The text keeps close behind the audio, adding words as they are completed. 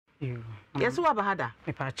Yes, what bahada?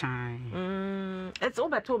 Me pa chan. It's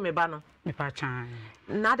over to me bano. Me pa chan.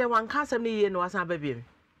 Na de wan ka sam ni ye no asan baby.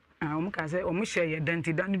 Ka say o mu share ye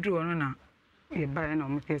denti dan duro no na ye ba na o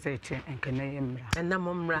mu pese che enkene ye mra. And na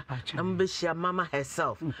momra am be share mama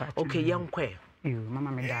herself. Okay, young kwe.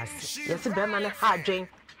 Mama me das. Yes, be man hard drink.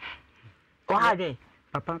 O hard drink.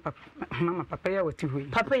 Papa papa ya wati hui.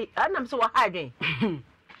 Papa, anam so hard drink.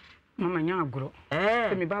 Mama nya agro.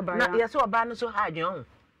 Me baba na yes o ba no so hard drink.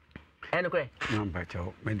 Ene kwe. Mama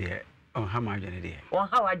cho me de on ha ma adwene de. On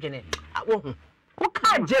ha wa adwene. Wo hu. Wo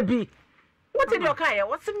ka jebi. What did you cry?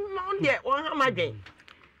 What's on there? One hammer.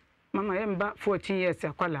 Mama, I'm back 14 years.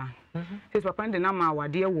 Akwala. His papa and the Nama were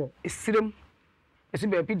dear war. It's Sirum. It's a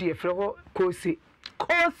baby for Kosi.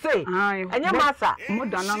 Kosi. And your master. More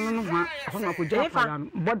than I could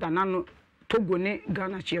Japan. But than Togone,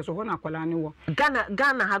 Ghana, cheers or Aqualani.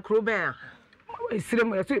 Ghana, her crew bear. It's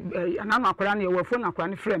Sirum, and I'm Aqualani, or phone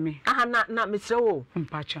Aquani Fremi. I not Mr. O.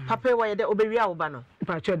 Pacha. Papa, why the Oberia Obano?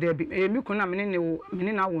 Pacha, there be a Mukuna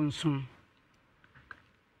Menina won't soon.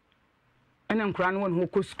 And I'm crying one who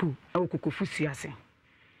go school, I will cook fusiase.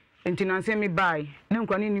 And Tinanse me buy, no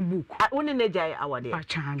crying in book. I only need jay our day. I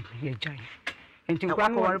charm ye jay. And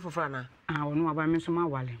Tinquan worry for Frana. I will know about Miss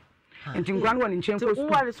Mawali. And Tinquan one in Chamber,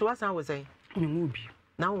 what is what I was saying? You move you.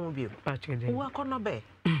 Now won't be. But you work on a bay.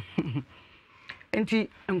 And T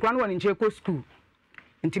and Quan one in Chaco school.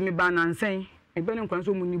 And Timmy Ban and saying, a burning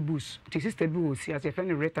consume many boots. Tis sister boots, as a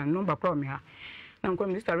friend written number from her. Now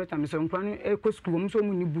come Mr. Retta, Miss Unquan, echo school, so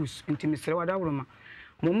many boots, and Timmy Sawada Roma.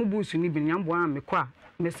 Momu boots, you need be young boy, me qua,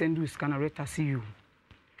 Miss Andrews can Retta see you.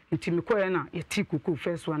 And Timmy Coyana, a tea cuckoo,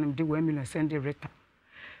 first one, and the women and send a Retta.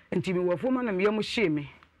 And Timmy were woman and young shame,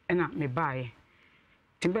 and I may buy.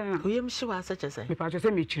 Timber, we am sure such as a part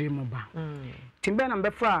of me chimoba. Timber and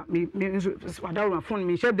Befra, me, Wadara phone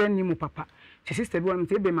me, shed then Nimu papa. She sister, one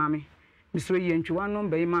baby mammy. Miss Ray and Chuan,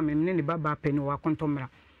 bay mammy, Nenny Baba Penny or Contomra.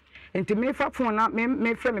 And to me, phone up,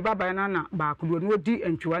 may frame me Baba and Anna, back would no D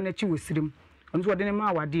and Chuana Chi with Sim. And what any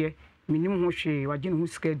ma, dear, minimum she, or Jim who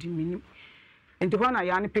scared me. And to one I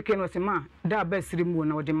yarn picking was a man, that best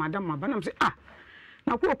remoon or the madam, Banam say, ah,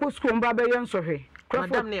 now poor school Baba Yanso he.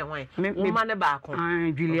 Madam near way, me man back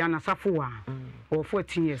on Juliana Safua, or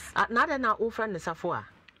 14 years. Not an old friend Safua.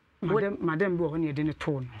 Madam Bohony didn't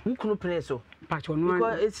tone. Who could play so? But one,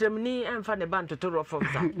 it's a knee and find a band to tour off of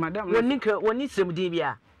Madam, when Nicker, when needs some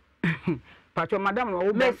debia. Pacho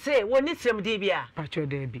Madame, may say, when needs some debia. Pacho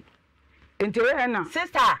Debbie. Into Anna,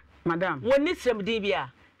 sister, Madame, when needs some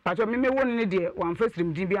debia. Pacho me one idea, one first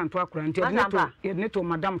rim debia and talk rent, yet netto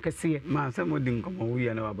Madame Cassia. Master wouldn't come away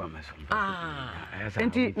and over my son. Ah,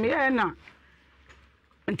 and me Anna.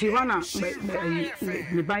 And Tiwana,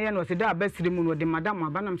 me Bayan was a best remoon with the Madame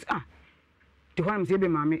Abanams. Ah, Tiwana say,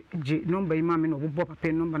 Mammy, number mammy, no Bob a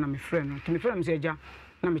pen number, my friend. To me, friend, say, Ja,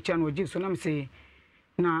 Namichan or Jim, so I'm say.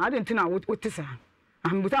 Now, I didn't know what is her.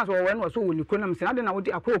 I'm without one was so when you couldn't say, I don't know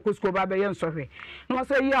what I could school by and sorry. No, I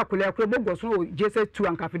say, yeah, could I could go so just 2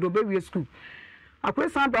 and Cafe Baby school. I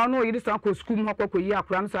could sound brown or you just uncle school, Moko, yeah,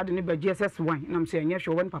 crams, I didn't need GSS 1. And I'm saying, yes,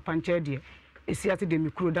 you want Papa and Cheddy. It's Saturday,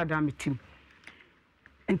 me crew that damn team.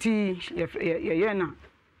 And tea, yeah, now.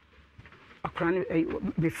 A cranny,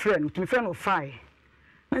 be friend, to me, friend of 5.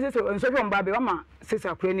 And so, from Baby, Mama says,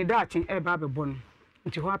 I couldn't dart in a Baby Bon.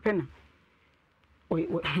 Into her pen.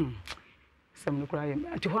 Some cry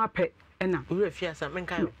to her pet and now we fear something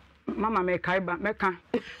kind. Mamma may kaiba meka.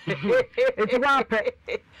 It's a pet.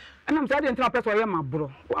 And I'm starting to press for my bro.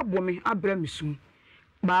 What woman I blame me soon.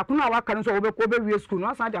 But I couldn't work on so over school.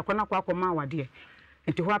 No, I can't walk on my dear.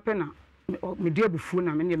 And to her penna, me dear before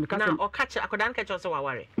I mean, or catch I couldn't catch us so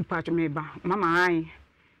worry. Part of me, Mamma, I.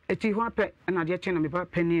 It's a pet and I dear channel about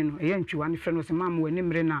penny, a young one friend was a mamma when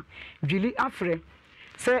Nimrena. Julie Afre.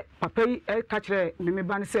 Say, Papa, catch her,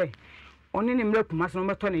 me say, only in milk must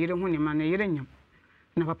not turn a year when you man a year.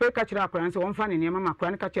 Now, Papa catch her and so one fan in your mamma,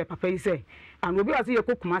 crank catch her, Papa say, and will be as you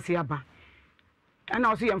cook Masiaba. And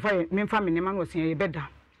I'll see and fire, me family man was in a better.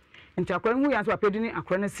 And Taquan, we answer Pedini, a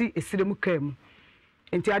crancy, a sidum came.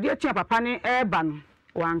 And Tadia Chia Papani, air ban,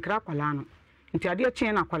 one crack alano. And Tadia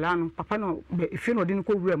Chia Aqualano, Papa no, if you know didn't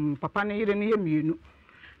go room, Papa near you.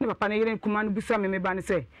 Never Pani command Busam me ban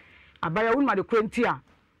say. I buy a woman the quentia.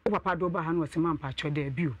 Papa Doba Han was a man patch your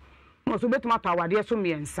debut. Most of it matter our dear so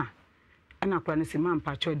me and son. And I can see man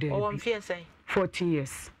patch your debut. Oh, I'm fear say 14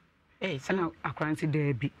 years. Eh, and I can't see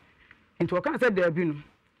debut. Into a cancer debut.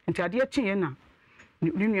 Into a dear Chiena.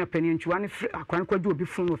 New penny and one I can't quite do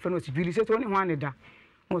before no fellows. Julie said only one da.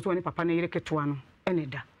 Was only Papa Nereketuano, any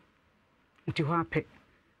da. Into her pet.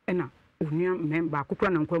 And now, Union member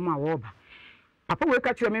Kukran and Koma Woba. papa we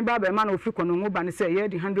ka kire me ba ba ma na ofiri kono ngo ba ne say ye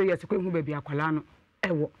di 100 years ko hu ba bi akwala no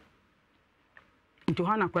ewo nti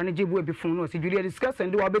ho na akwa ne jibu ebi fun no si juri discuss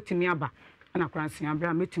and wa betimi aba na akwa nsia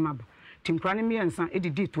abra metimi aba tinkwa ne miensa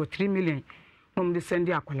edidi to 3 million no me send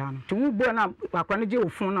akwala no ti wu bo na akwa ne je wo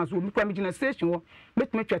fun na so mi kwa mi gina station wo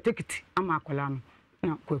metimi twa ticket ama akwala no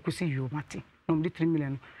na kwakusi yo mate no me 3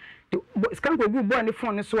 million scan go gu bo ne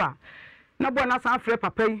phone ne so a na bo na san frɛ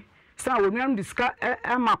papa yi sa wo nwan diska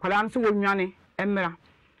ama akwala no so wo nwane emra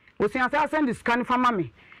wo sin asa send diska ne fama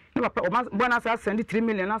me na papa bo na sa send 3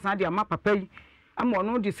 million na san de ama papa yi ama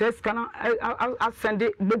ono di se scan a send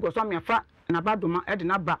bogo so amefa na badoma e de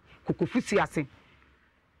na ba kokofusi ase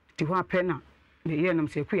ti ho apɛ na me ye nam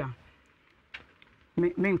se kuya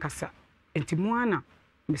me nkasa enti mu ana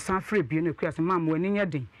me san frɛ bi na kuya se ma mo ani nya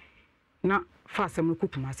den na fa asɛm no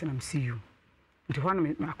kokuma ase na me see you nti ho na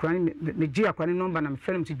me akora ni me gi akora ni number na me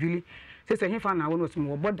fɛ na me ti Julie se hefa na wono so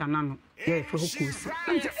mo boda na no ye fɛ ho kosi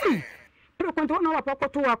nti pero konto na wa papa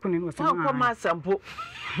to wa kone no se ma ko ma sampo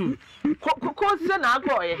ko se na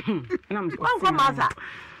akoye na me ko ma sa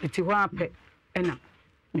nti ho apɛ ena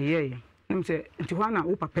me ye na me se nti ho na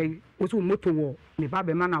wo papa yi wo so moto wo me ba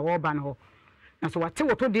be ma na wo ba na ho na so wate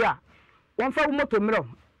wo to dia won fa wo moto mro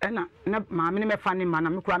ena na maame ne me fa ne ma na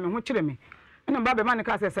me kura me ho kire me ena ba be ma ne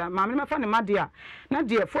ka sesa maame ne me fa ne ma dia na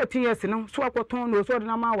dia 14 years no so akoton no so de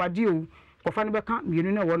na ma wade o ko fa ne be ka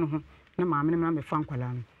mienu na wo no ho na maame ne me fa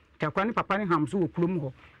nkwala no ti akwa ne papa ne hamso wo kulom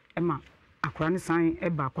ho ema akwa ne san e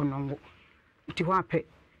ba konongo ti ho apɛ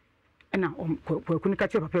ena kwaku ne ka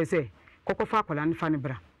kire papa se kokko fa akwala ne fa ne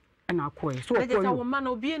bra ena akoe so ko yo wo ma na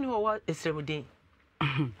obi ani wo esremudin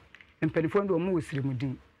empenifo ndo mu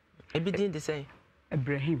esremudin ebidin de say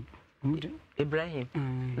Ibrahim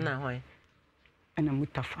na hoy ana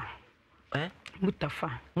Mustafa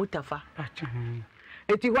Mustafa acha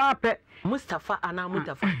eti ho apɛ Mustafa ana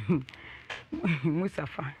Mustafa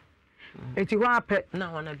Mustafa eti ho apɛ na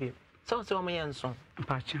ho na bi so mo yenso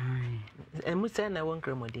acha Musa na won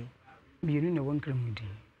kramodin bienu na won kramodin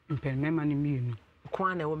mpenmema ne mienu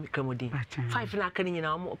kwa na won kramodin 5 na aka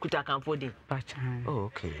nyina mo kuta kanfo din acha oh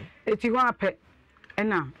okay eti ho apɛ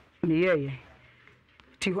ena meyeye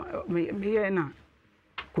ti meye na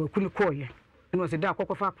kwaku ne koye no se da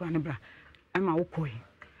kokko fa akwa ne bra ema wo koye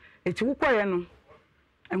eti wo koye no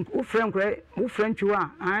wo frentwu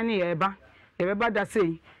a ani ye ba da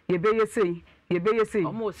sei ye beye sei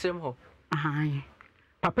o mo sem ho ahan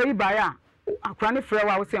papa yi ba ya akwa ne frɛ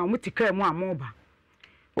wa wo se o mutika mu amoba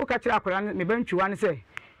wo ka kira akwa ne me bantwu ne se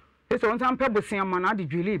so won san pɛ bosia ma na de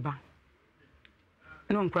dweli ba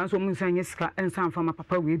no nkwan so mun san yesika ensan fa ma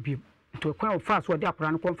papa we bi to kwa fa so de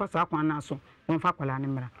akwa ne ko fa sa akwa na so won fa akwa ne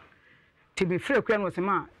mra ti be frɛ kwa no se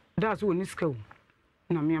ma da so oni sika o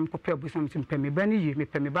na me am ko pɛ bosia me pɛ me ba ni ye me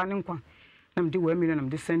pɛ me ba ne nkwa na me de wa million na me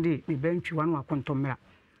de send me bantwu wa no akonto mra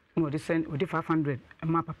no de send o de 500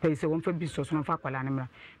 ma papa yi se won fa bi so no fa akwa ne mra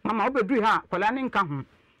mama wo bedru ha akwa ne nka ho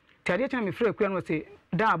tade tena me frɛ kwa no se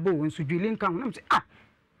da abo won so dweli nka ho na me se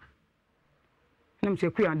na me se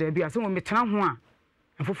kwa da bi ase wo me tena ho a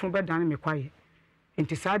afofo be dan me kwaye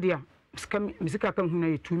enti saade a misika kan hu na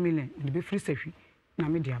 2 million me be free sahwi na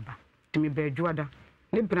me de aba ti me be adwada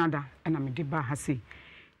ne brada na me de ba ha sei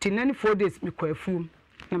ti nani 4 days me kwafu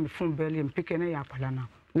na me fon bele mpeke na ya kwala na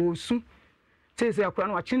wo su se akwa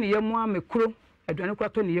na wachi ne yemu a me kuro aduane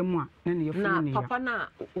kwato ne yemu a na ne yefu ne ya papa na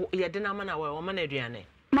ye de na ma na wo ma na aduane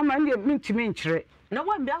mama ndi mintimi nkyere na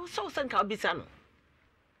wa mbia so nka obisa no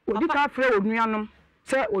odi ka frɛ onuanom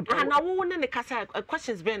se na wo ne kasa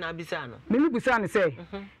questions be na abisa no me bisa ne se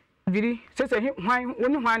biri se hwan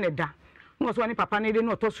woni hwan ne da no so ne papa ne de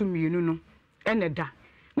no otoso mienu no ene da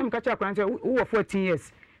na me ka kira kwan se wo 14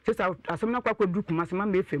 years se sa asem na kwakwa du kuma se ma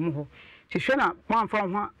me efemu ho se hwe na mamfa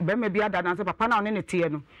ho be ma bi ada dan se papa na one ne tie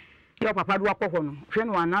no ya papa do akɔhɔ no hwe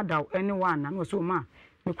no anada ene wa na no so ma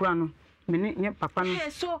me kura no me ne nye papa no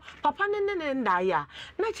so papa ne nda ya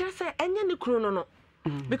na kire se enye ne kuro no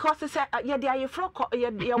because say ye dey ayefro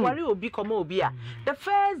ye worry obi koma obi a the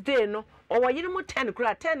first day no o wayire mo 10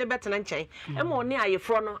 kura 10 ne betena nchen e mo ne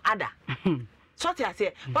ayefro no ada so te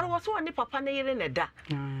ase but wo so ne papa ne yire ne da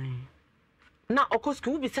na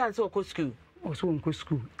okosku bi san so okosku o so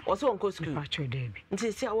onko pa cho dey bi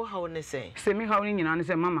nti se awo hawo ne se mi hawo ne nyina ne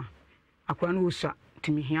se mama akwa no usa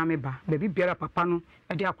timi hia me ba bi biara papa no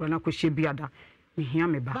e de akwa na ko hye biada mi hia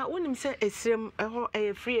me ba wonim se esrem ho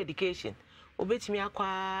free education obetimi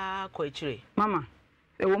akwa akire mama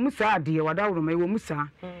e wo musa ade wada woro ma e wo musa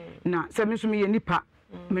na se mi so mi ye nipa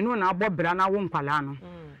me no na abobra na wo nkwala no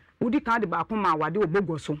wudi kan de ba ko ma wade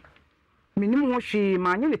obogo so minim ho hwe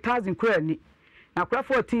ma nye 1000 kura ni na kura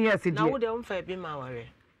 14 years die na wo de on fa bi ma ware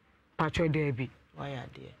pa cho de bi why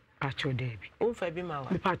ade Pacho Debbie. Oh, Fabi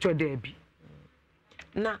Mawa. Pacho Debbie.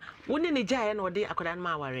 Na, wouldn't the giant or the Akoran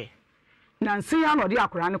Maware? Nancy, I know the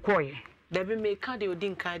Akoran Koy. Debbie may cardi or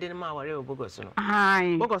didn't kind in Maware or Bogoso.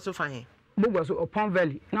 Aye, Bogoso fine. Bogoso upon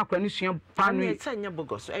Valley, now Cornisham family. Send your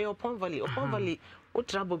Bogoso, upon Valley,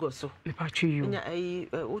 Utra Bogoso. Pacho you.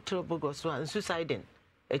 Utra Bogoso and suiciding.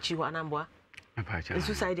 A Chihuanamba. And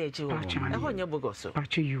suicide a Chihuahua. I want your Bogoso.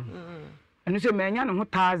 Pacho you. And you say, man, you know,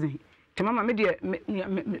 1,000. Mama media me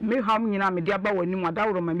ham nyina me dia ba wani mu da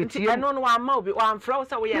woro ma metie no no wa ma obi wa amfra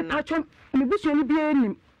so we na pacho me busu ni bia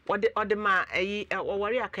nim ode ma ayi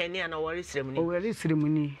wori akan ni ana wori siremuni wori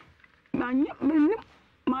siremuni ma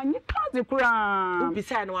nye kaze kura obi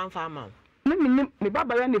sai no amfa ma me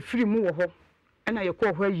baba ya na firi mu wo ho na ye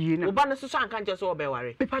ko ho ayi na oba no so anka nje so obe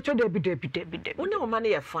wari me pacho de bi woni o ma na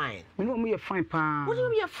ye fine woni o mu ye fine pa woni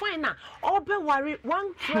o ye fine na obe wari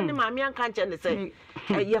one friend ma me anka nje ne say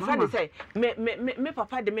ye friend say me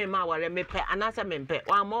papa de me ma wari me pe anasa me pe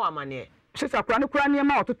wa ma wa ma ne sisa kura ne kura ne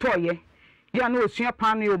ma ototoye ya na osua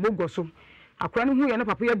pa no ye obogoso akura ne hu ye na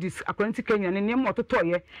papa ya dis akura nti kenya ne ne ma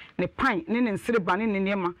ototoye ne pan ne nsireba ne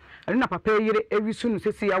ne ma ene na papa yire ewisu no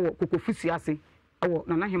sesi ya wo kokofusi ase awo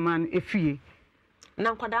na hema no efie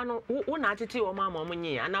na nkwada no wo na atete wo ma ma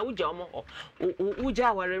nyi ana wuja omo wuja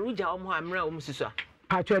aware wuja omo amra wo msusu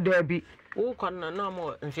pacho debi wo kon na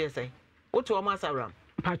omo mfie sei wo to omo asawram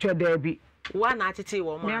pacho debi wa na atete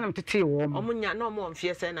wo ma na tete wo omo nya na omo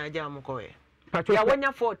mfie sei na aja omo koye pacho ya wonya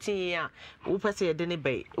 14 a wo pese ye de ne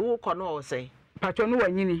bay wo kon no wo sei pacho no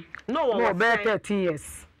wanyini no wo be 13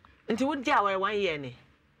 years nti wuja aware 1 year ni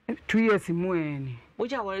 2 years mu eni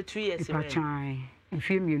wuja aware 2 years ni pacho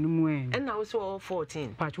mfie mienu mu eni na wo so 14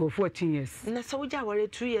 pacho 14 years na so wuja aware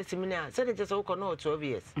 2 years mi na se de je so kon no 12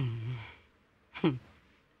 years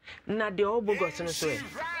na de obogos no so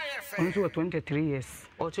on so 23 years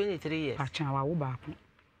or 23 years pacho wa wo ba ko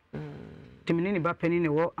timini ni ba pani ne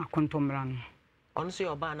wo akontomra no on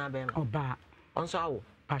so oba na be oba on so awo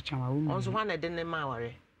pacho wa wo on so wa na de ne ma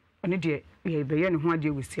ware oni de ye be ye ne ho ade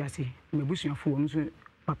wesi ase mebusuafo wo so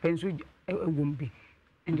papa nso egombi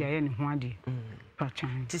ndi aye ne ho ade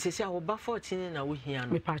pachan ti sesi awo ba 14 na wo hia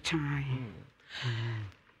no me pachan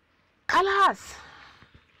alas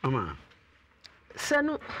mama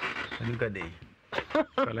sanu gade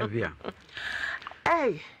kala via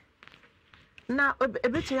na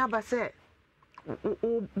ebetu ya ba se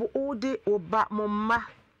o de oba momma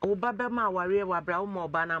oba be ma ware wa bra wo mo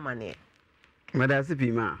oba na mane madase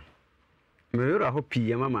pi ma me yoro ho pi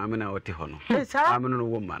ya mama amena wote ho no ameno no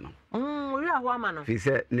wo ma no wo yoro ho ama no fi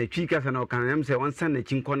se na twi kasa na kan yam se won san na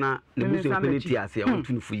chinkona na buso penalty ase ya won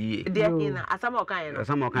tunufu yie de ina asama okan ye no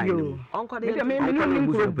asama okan ye no onko de me no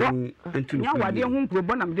nkrobo nya wade ho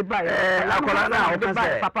nkrobo na me de ba ya akola na o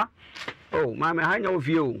kasa papa oh mama hanya wo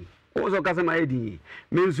fie o wo so kasa ma edi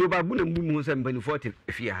me nso ba bu na mbu mu se mbani 40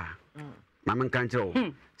 fie ha mama kan kire o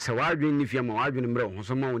se wadwen ni fie ma wadwen mre ho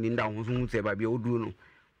so ma woni nda ho so hu se ba bia oduro no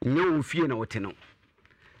nya wo fie na wote no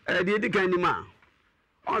de edikan ni ma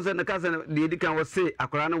on se na kasa de edikan wo se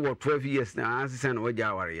akora na wo 12 years na asese na waja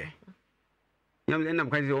aware nyam enam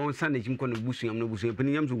kan se on san na chim ko na busu yam na busu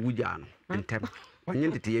pani yam so wuja no entem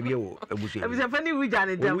wanye tete ye bia wo abusu yam ebisa fani wuja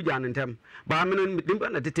ne dem wuja ne entem ba me no dimba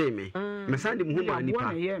na tete me me san de mu ma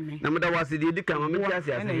nipa na me da wase de edikan ma me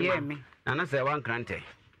tiase ase na se wan krante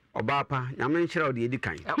oba pa nyame nhyira o de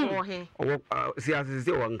edikan o siase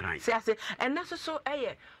se won kran siase enna so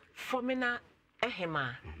eye formina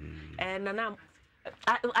ehema nana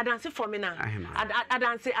adanse formina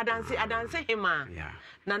adanse hema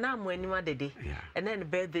nana mo anima dede ena ne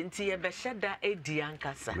birthday nti ye be hyeda edi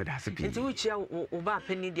ankasa nti wuchia wo ba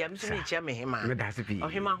pani dia mso mi chia me hema o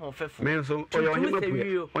hema ho fefo me so oyo hema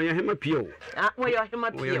pio oyo hema pio oyo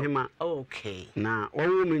hema pio okay na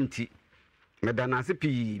wo mu nti medanase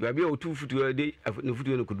pi babia otu futu de ne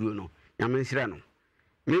futu ne kuduro no nyame nhyira no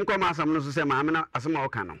me nkoma asam no so se ma amena asama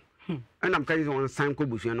oka no enam kan on san ko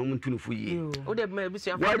busua no muntu no fu yi o de ma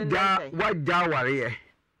busua fa waja ware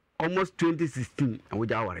almost 2016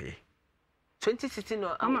 waja ware 2016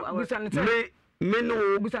 no me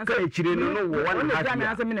no ka chire no wo wana ha me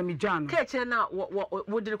asa me na mi jano ka chire na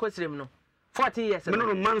wo de ko sirem no 14 years me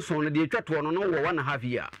no manson no de twato no wo wana ha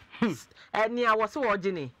year eni a wo se wo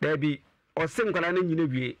gini da bi o se nkwala na nyina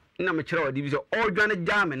wie na me kire odi bi so o dwane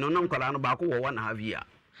jame no nkwala no ba ko wo wana ha year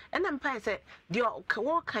ena mpa se de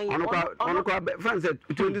wo kan ono kwa fan se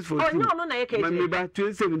 2014 no na ye ka me ba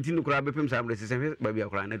 2017 kura be pem sa amre se ba bia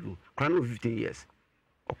kura na du kura no 15 years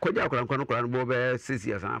okoja kura no bo be 6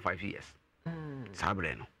 years and 5 years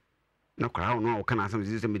sabre no na kura no o kana asam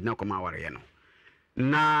se medina koma aware ye no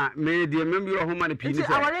na me de membi o homa ne pini se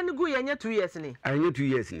aware ne gu ye nya 2 years ni anya 2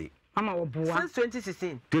 years ni Mama Wabua. Since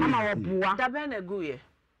 2016. Mama Wabua. Dabena Guye.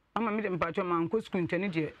 Mama made him patch your man, go school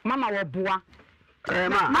in Mama Wabua.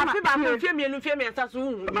 Mama, Femi, and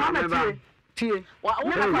Sasu. Mama, Tea. What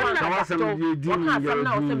was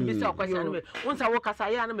some question? Once I walk as I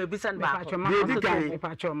am, maybe send back your mama.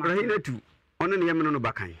 On the Yemen on the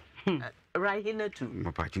Bakai. Right here too.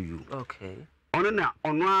 Papa to you. Okay. On a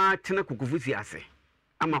Tenakufusi ase.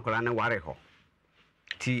 Amakolana Wareho.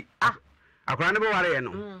 Tea. A crana warrior.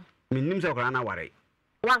 Minims of Rana Warre.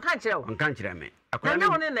 One country, me. A crana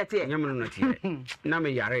on in that Yemen, Name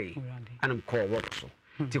Yare, and I'm called Watson.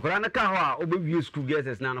 Tikorana Kawa, Obu school gets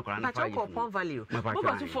as Nano Crana. I call upon value. My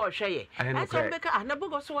papa for share. I saw Becca, I never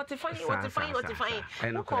got what to find, what to find.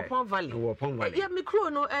 I call upon value. Upon value. Yeah, me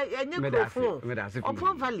crono, and you phone.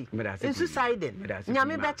 Upon valley. In suicide.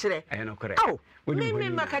 Yammy Bachelor. I know correct. Oh, me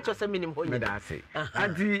catch us a minimum. Medasi.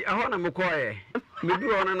 Auntie, I want a McCoy. Maybe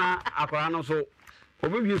on an Aquano so.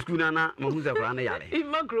 Obi school na mahuza Qur'ana yale.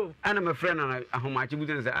 Imagro. And my friend and I home machi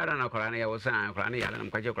butin say I don't know Qur'ana ya was saying Qur'ana yale na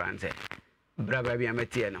mkaje Qur'an say. Bra baby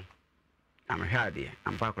ametie no. Am here there.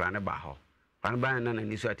 Am pa Qur'ana ba ho. Qur'ana ba na na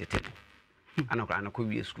nisu atete no. Ana Qur'ana ko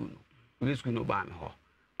wi school no. Wi school no ba me ho.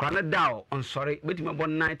 Qur'ana dawo on sorry beti ma bon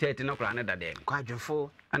 9:30 na Qur'ana da dem. Kwadwofo.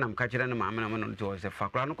 Ana mkaje na ma me na no to say fa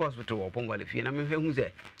Qur'ana ko hospital wo pon wale fie na me hu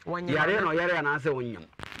say. Yare na ase wonyam.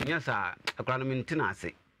 Nya sa Qur'ana min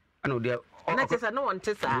tinase. Ana odi no one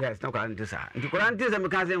tisa. Yes, no current tisa. The current is a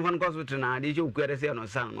mechanism from hospital now. Did you query say no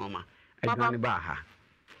son, Mama? I don't baha.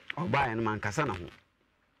 Or buy a man Cassana.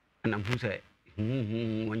 And I'm who say,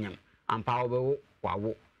 when I'm powerful,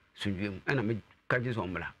 wow, swim, and I made catches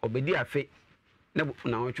on Bla. Or be dear fate. Now,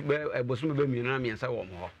 I was maybe and so on.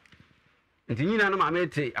 And you know, I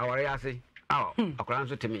made say, our assay. Oh, a crown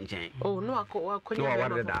to me chain. Oh, no, I could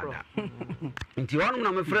not that. Into one,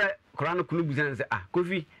 I'm afraid, Crown Clubs and say, ah,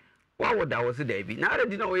 coffee. What would I was a day? Now I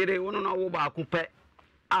didn't know where they want to know about Coupe.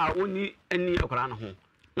 Ah, only any Okrana home.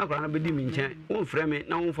 No Crana be dimming chain, won't frame it,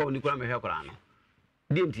 no one for Nicola Crano.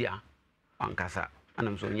 Didn't ya? On Cassa, and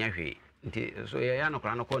I'm so near here. So ya no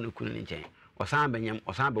Crano corner couldn't chain, or Sam Benyam,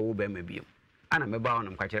 or Sam Bobe maybe. And I'm a bound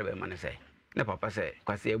and catcher by money say. The papa say,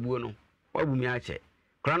 Quasi Buono, what would me I say?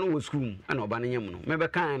 Crano was school, and Obanyamuno, maybe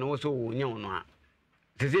kind also, no.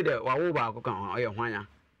 Tis either Wawa or your Hwana.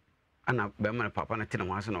 Ana be man papa na tena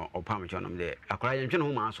wanso na opam chonam de akora ye ntwe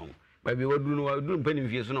ho maso ba bi wadu no wadu mpani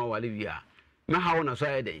fie so na wale bia me hawo na so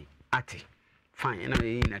ayede ate fine na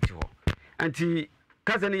yi na ti ho anti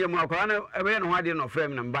kasa ne yemu akora na ebe no hade no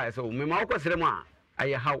frame na mba so me ma okosere mu a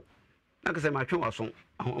aye hawo na kasa ma twe waso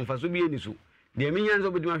mfaso bi eni so de me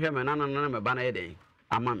nyanzo bodi ma hwe me na me ba na yede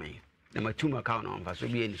ama me na matuma ka na mfaso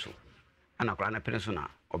bi eni so ana akora na pene so na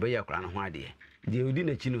obeye akora na ho ade de odi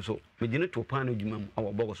na chi no so me gine to pan no dwuma mu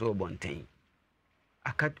awo bogo so bonten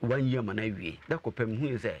aka 1 year mana wie da ko pem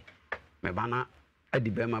hu say me bana adi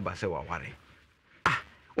be ma ba se wa ware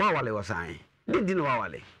wa wale wasan di no wa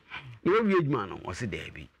wale ni wie dwuma no o se da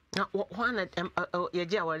bi na ho na ye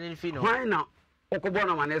je awale ni fi no ho na okobo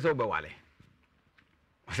na mana se o be wale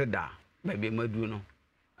o se da ba be madu no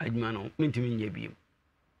adwuma no mentimi nya bi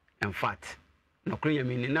in fact na kronya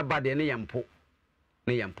mi na ba de ne yampo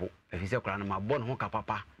ne yampo efise kora na ma bon ho ka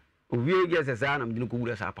papa owie gese sa na mdinu ko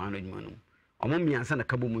wura sa pa no adwuma no omo miansa na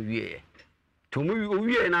kabo mu wie to mu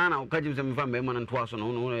owie na na ka jim se mfa me ma na nto aso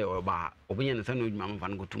no no ye ba obenye na sa no adwuma mfa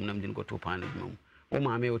no ko tum na mdinu ko to pa no adwuma o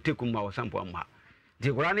ma me o tekum ba o sampo amba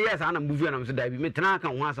je kora na yes ana mbuvu na mso da bi metena ka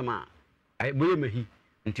ho asama ai boye mahi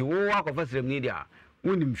nti wo akọfa srem ni dia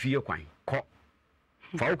wonim fie kwan kọ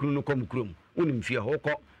fa okunu no kom kurom wonim fie ho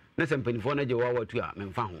kọ na sempanifo na je wa watu a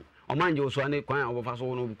memfa ho o manje so ane kwan obofa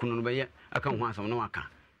so no kunu no beye aka ho asam no aka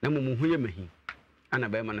na mumu hu ye mahi ana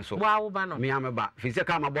be ma ne so wa wo ba no me am ba fi se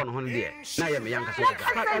ka ma bo no ho de na ye me yanka so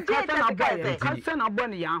ka na bo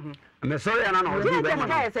ne ya ho me sorry ana no obi be ma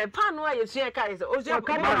no say pan no ye sue ka say o sue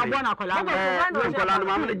ka na bo na kola no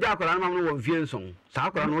ma me ja kola no ma no wo fie nson sa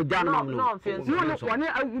kola no ja no ma no woni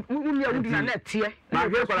uni awudi na na tie na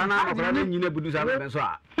hwe kola na kola no nyina budu sa be so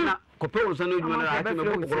a na kope wo so no djuma na ati me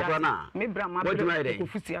ko kola na me bra ma ko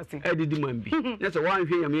fusi ase edidi man bi na so wan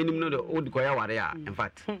hwe yam enim no de odi ko ya ware a in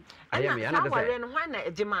fact ayam ya na de say no hwan na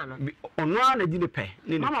ejima no ono ana di ne pe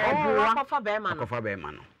ni mama obuwa kofa be ma no kofa be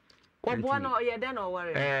ma no obuwa no ye de no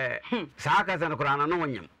ware saa ka san kola na no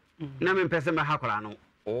wonyam na me pese me ha kola no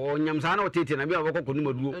o nyam saa na otete na bi aboko ko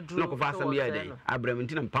numa duo na ko fa asam ya de abram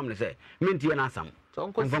nti na mpam ne say mentie na asam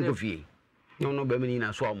mfam ko fie no be meni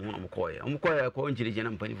na so am ho no koye ko nchirije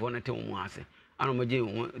na mpanifo na te mu ase ano maje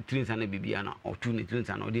trinsa na bibia na otu ne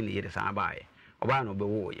trinsa na odi ne yede san baaye oba na be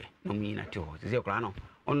wo ye no mi na te ho se kora no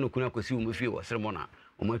onno kuna kwasi wo mfie wo seremo na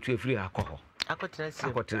o matu afiri akọ ho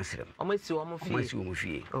akotena sirem omasi wo mo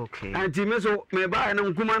fie okay anti me so me ba na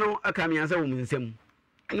nkuma no aka me ansa wo nsem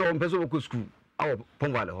na wo mpeso wo school awo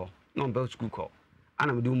pongwale ho na wo school ko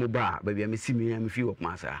ana me du mo ba bia me si me fie wo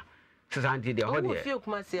kuma sa sesa anti de ho de fie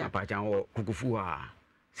kuma sia pa chan wo kukufu ha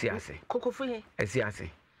siase kukufu he siase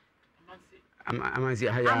amansi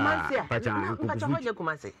haya pa chan kukufu hoje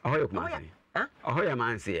kuma se hoye kuma se ahoya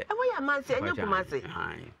manse ahoya manse enye kuma se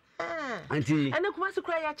anti ene kuma se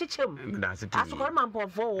kura ya chichem asukor man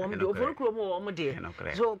pofo wo mo de ofuru kuro mo wo mo de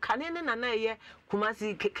so kane ne nana ye kuma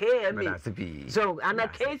se KMA so ana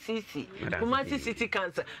KCC kuma se city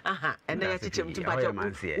council aha ene ya chichem ti baje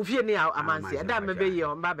ufie ne amanse da me be ye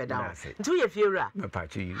on ba be da ntu ye fie wura me pa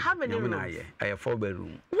chi how many rooms I 4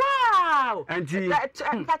 bedroom wow anti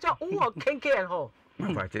pacha wo kenke en ho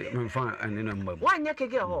me fa anena mbam wanya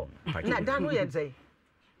keke ho na da no ye nzai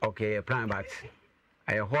okay plan back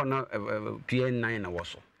I honor PN9 na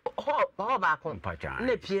woso ho ba kon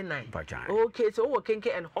na PN9 okay so wo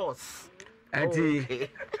kenke and horse anti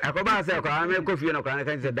akoba say kwa me kofie na kwa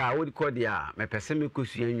kan say da wo ko dia me pese me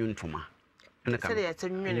kosua nwuntuma na ka say ya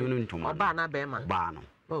nwuntuma oba na be ma ba no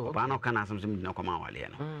oba no kana asem dina koma wale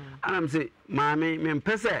no anam say maame me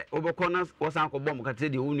pese oboko na wosan ko bom ka te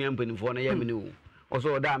de wo nua mpanifo na ya me ne wo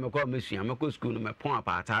oso da me ko mesua me ko school no me pon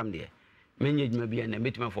apartam de menye djuma bia na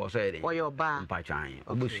metima for so ede oyo ba mpachan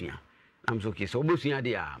obosua am so ke so obosua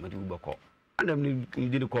de a metu boko andam ni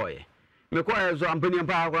ndi ko ye me ko ye so ampani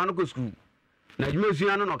ampa akora no ko school na djuma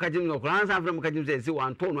sua no ka jim no kora san frem ka jim se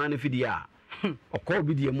wan to no an fidi a okọ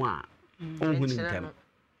bi die mu a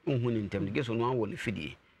onhuni ntem de so no an wo ne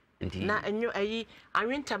fidi nti na enyo ayi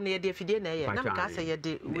anwentam na ye de fidi na ye na ka se ye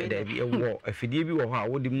de we de bi e wo afidi bi wo ho a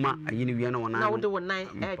wo di ma ayi ne wi na wona na wo de wonan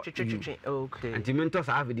twetwetwe okay nti mento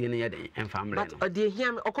sa afidi ne ye de en family no but de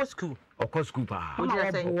hia me okọ school pa wo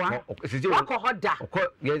je say wako hoda okọ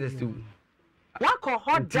yes still wako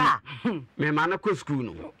hoda me ma na ko school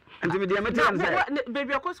no nti me de mete am say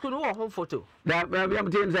baby okọ school wo home photo da baby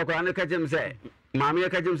am te am say kwa na ka jem say maami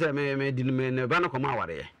ka jem say me di me ne ba na ko ma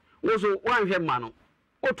ware wo so wan hwe ma no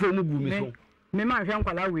oto mu gu mi so me ma hwe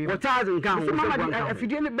nkwala we wo tazen kan wo mama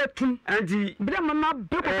afidie ne betum anti bele mama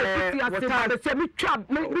be ko fiti ase ba se mi twa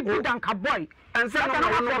me bi danka boy ansa no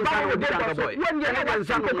no ba wo danka boy won ye na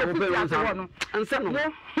ansa no no pe ansa no no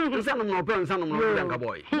pe ansa no no danka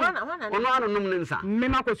boy ono ano num ne nsa me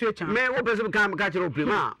ma ko so chan me wo pese kan ka kire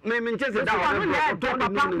oprima me nche se da wo to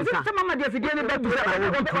papa se mama de afidie ne betu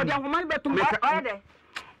o de ahoma ne betum o de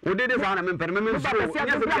wo de sa na me pere me so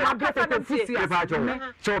nya se ma be ko fiti ase pa cho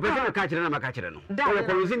so pese ka kire na ma ka kire no wo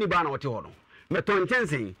ko nsi ni ba na wo te ho no me to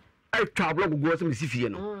nchensen ai twa blog go so me sifie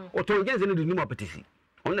no o to nchensen ne dunu ma petisi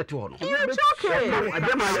on na te ho no it's okay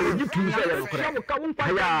ade ma ya ji tu se ya no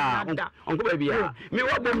kore ya onko ba bia me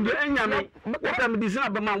wo bom de anya me wo ka me disina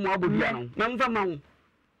ba ma mo abodua no na mfa ma wo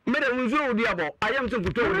mere unzuro odi abo ayam so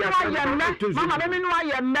kuto odi asa mama me no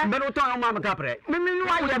ayemme be no to mama ka pre me no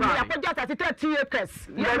ayemme ya ko jata 30 acres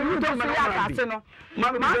ya no to so ya ase no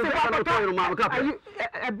mama se ba to mama ka pre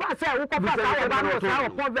e ba se wo ko pa ta ba no sa wo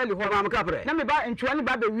Port Valley ho mama ka pre na me ba ntwa ni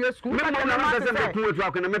ba be wie school me mo na ma se be ku etu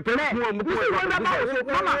akona me pe ku mo ku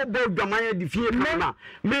mama bo dwaman di fie mama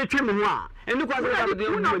me twe me ho a eni kwa se ba de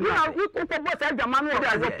wo ko bo se dwaman wo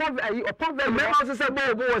Port Valley me ma se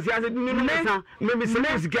bo wo si ase ni no sa me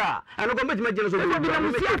se ga ano ko metima jeno so bi na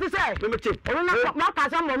musi ase se me che ono na ma ka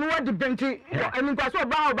sa mo no wadi benti eni kwa so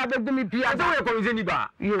ba ba be gumi bia so we ko nzeni ba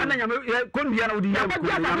ana nya ko ndia na odi ya ko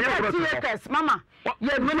ya mama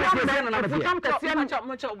ye me no na futam ka se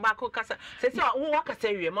mo ba ko kasa se se wo kasa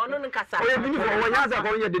wie mo no kasa o ye bi for wo nya za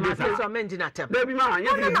ko nya de sa so men dina tem da bi ma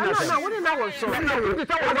nya de dina sa wo na wo so wo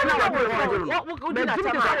dina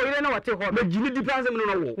tem ma wo na wo te ho be jini di plan se me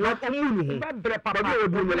no wo o mu nu ho bre papa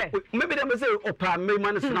me be dem se o pa me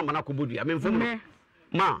man na mana ko bodu ya me mfom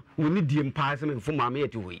ma woni die mpa se me mfom ma me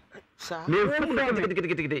yete hoyi me mfom na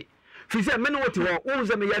kete fi se me no wote ho wo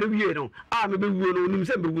se me yare wie no a me be wuo no nim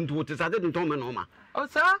se be wuntu wote sa de nton me no ma o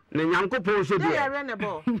sa na nyankopon so de yare ne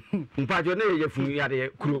bo mpa jo na ye funu yare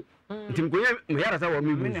kuro ntim ko ye me yare sa wo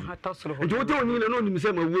me bu nti wote oni na no nim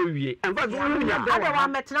se ma wuo wie emfa so wo nya ada wa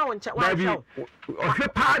metna wo ncha wa show o hwe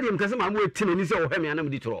pa de mkase ma mo etina ni se o hwe me anam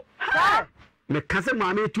di tro me kase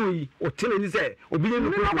maame toyi o tene ni se obi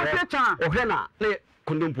ni ko o he na le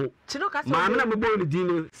kondompo maame na me bo ni din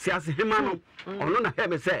no siase hema no ono na he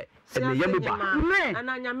me se and the Yamuba. And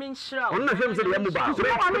I am in Shroud. I'm not sure the Yamuba.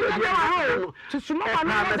 To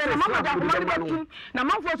Sumama,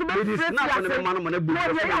 Nama for to be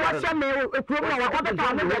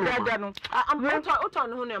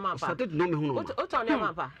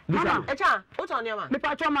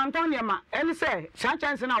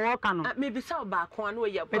maybe so back one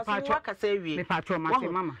way up.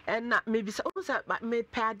 Mama, and maybe so, but may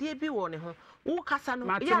paddy be warning her. Who Cassano,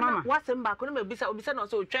 what's in back on maybe so,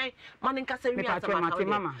 so train, Manning Cassandra,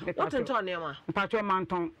 Mama, what in Tonya, Patro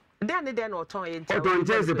Manton. Then or toy, or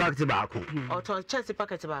Chelsea back tobacco, or Chelsea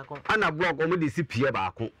packet tobacco. And I block only the CPA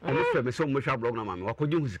back on so much block no mamma. What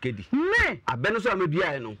could you use, Kitty? I been so maybe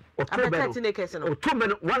I know, or 2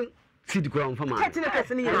 minutes, 1 seed ground for my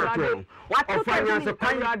what finance a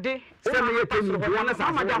pine day?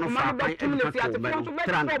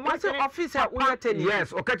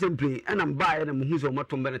 Yes, or catch and play, and I'm buying them who's on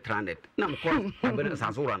Matum Benetranet. No, of course, I'm better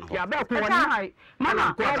as one.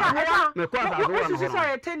 Mamma,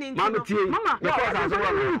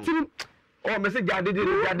 oh, Mr. Jadi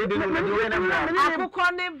didn't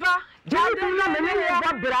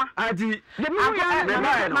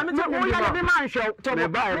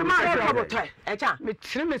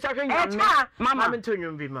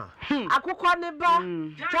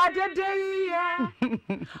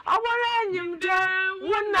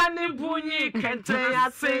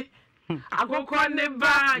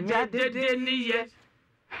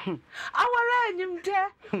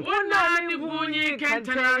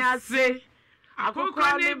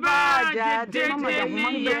akokone ba de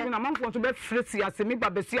na manfo so be fresi asemi ba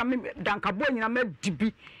be sia me dankabo nyina ma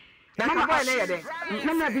dibi dankabo ne ye de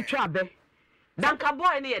na ma bi twa be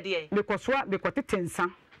dankabo ne ye de be ko tetensa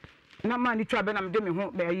na ma ni twa be na me de me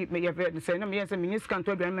ho me ye fe se na me ye se me niska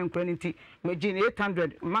nto aduan me nkura nti me gi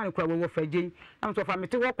 800 ma ni kura wo fa gin na so fa me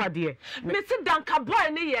te wo kwa de me ti dankabo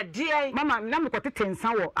ne ye de mama na me ko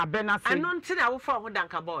tetensa wo abe na se eno nti na wo fa ho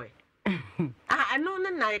dankabo I know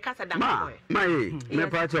na kasa dan boy. Me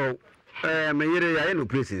pacho me yere ya no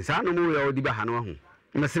prison. Sa no mo ya odi ba ha no ho.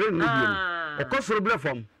 Me sere no bi. E kosoro ble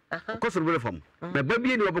form. Kosoro ble form. Me ba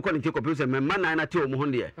bi ni oboko ni take prison me ma na te o mo ho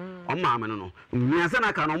de. O ma me no. Mi ansa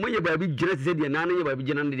na ka no mo ye ba bi gire se de na na ye ba bi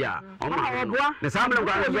gina de a. O ma bo. Na sa me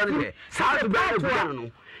kwa ya ne. Sa to ba to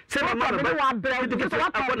no. Se ma ma ba wa bre de ke wa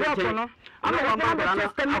ko no. Ana wa ma ba na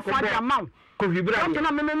ko hibra ni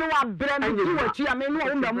na me wa bre me ti wa chi a me no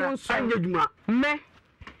wo mo nso anye djuma me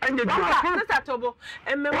anye djuma sister tobo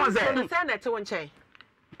me wo se na te won chen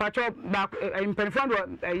pacho ba impenfando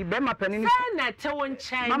be ma panini se na te won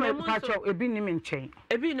chen mama pacho ebi ni me nchen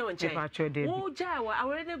ebi ni won chen pacho de wo ja wa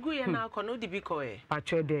awere gu ye na akọ no di bi ko e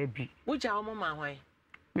pacho de bi wo ja wo ma hwan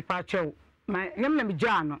me pacho ma nyem na me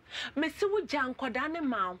ja no me se wo ja nkoda ne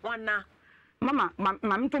ma hwana mama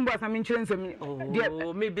mtumbo asa minchire nsem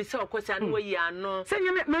oh maybe so kwesi anu yi ano se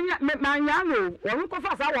nye me nya no won ko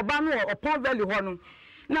fa sa wo ba no opon value ho no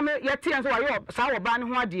na me yete enso wa yo sa wo ba ne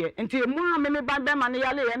ho ade enti mu a me ba be ma ne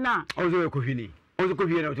yale ye na ozo ko hwini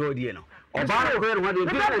na to die no oba na ko ye ho ade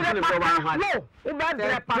ndi na ne ko ba no ho ade o ba de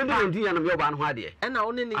papa ndi na me yo ba no ho ade e na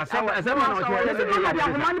oni ni asama na o to ye ya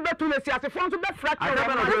ho man be tu le si ase fon so be fracture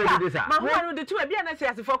asama na ko ye disa ma ho no de tu e bia na si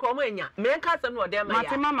ase fo ko mo enya me nka asem no de ma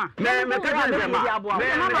ya mama me ka de ma na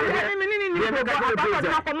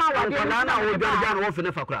o dwa na wo fe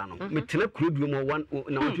ne fa kra no me tena kuroduo mo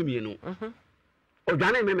na wotumi no o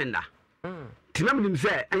dwa na me menda tena me nim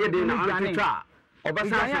se anye de na antwa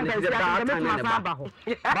obasa sa ne de ba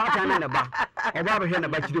ta ne ba oba ba hwe na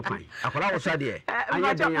ba chiri kwan akola wo sa de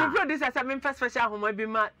anye de ya producer sa me first special homa bi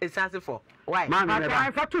ma esase for why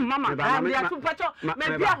I fa tu mama ya tu pacho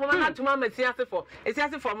me bia homa na tu mama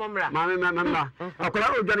esase for momra mama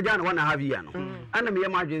akola wo dwa na wana have ya no ana me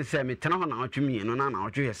yema adwen se me tena ho na otwemi no na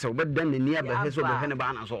otwe se obedan ne ni aba he so be he ne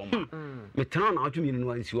ba na so oma me tena na otwemi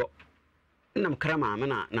no ansi wo nnam krama me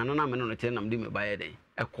na me no te nam di me ba ye den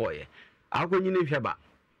ekoye akonyine hweba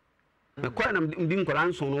me kwa na mdi nkora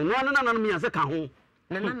nso no no me yase ka ho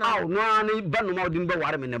aw no ani ba no ma odin ba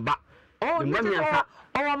ware me ne ba oh me yase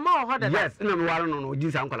o ma ho da yes na me ware no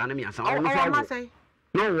jinsa nkora na me yase o ma sai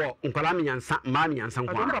no wo nkora me yansa ma me yansa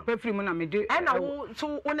nkwa na papa free mu na me de na wo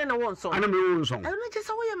so one na won so ana me won so na je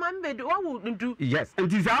so wo ye ma mbe wa wo ndu yes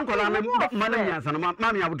nti sa nkora na ma na me yansa no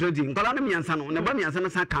ma me aboto ti nkora na me yansa no ne ba me yansa na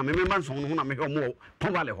sa ka me ba nso no na me ho mo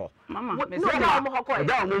pongale ho mama me so da mo ho ko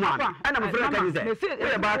da mo ma ana me frɛ ka ni se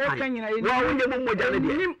wo ba kan wo wo ye mo mo ja ne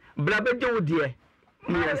de bra be je wo de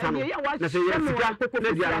me yansa no na se ye sika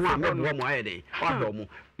na dia no ma me bo mo ayede wa do mo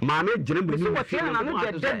ma me jere bu ni wo fi na no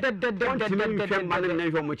de mane na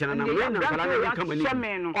hwo mo chana na we na kala na ka mani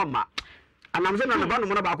o ma anam se na na ba no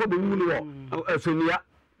mo na ba ko be wu ni wo sonia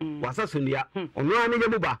wasa sonia ono ane ye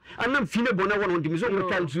buba anam fi ne bona wono ntimi so ko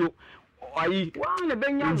tantuo ayi wa ne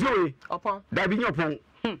benya njoe opon da bi nyopon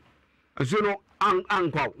nso no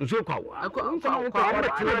ankwa nso kwa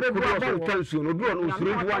tansuo no duo no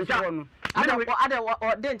usuro ndi wanta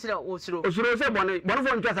ada dent na osuro se bone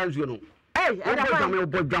fo ntwa sansuo no ada fa me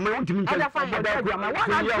bo dwama wontimi ntwa ada fa ada dwama wa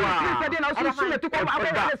na so na ti ko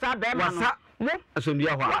abere sa be ma no wo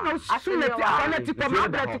asondia ho wa na so na ti akwa na ti ko ma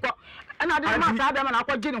abere ti ko ana de ma sa be ma na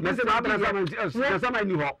akwa gini ko se na sama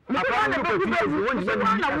ni ho akwa na ko ti won di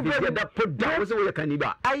na wu be da podda wo se wo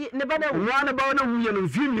kaniba ai ne ba na wa na ba na wu ye no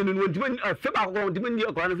film ni no ntimi fe ba ko ntimi ni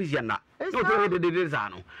akwa na fisi na no to de za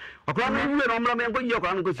no akwa na wu ye no mra me ko yi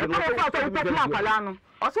akwa na ko si no ko fa so ko pla akwala no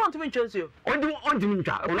ọsọ wọn tún mi ntwa nsuo. ọdún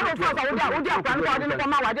ntwa. ọ̀nà fún ọ̀sán wọ́n di àkwánu kọ́ ọdún ní kọ́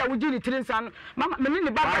máa wà dé àwọn jíìnì tiri nsa no mama mi ní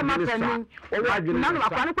ní bá bá máa pẹ̀ ní ọwọ́ nánú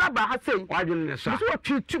àkwánu kọ́ àbá ha sẹ́yìn. wájú ní sá. bísí wọ́n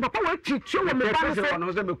tìtú papa wọ́n tìtú wọ́n mi bá ní sẹ́.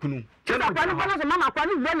 tí àkwánu kọ́ náà sọ mama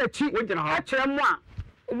àkwánu wọ́n lè ti ẹ̀ kyerẹ́ mu a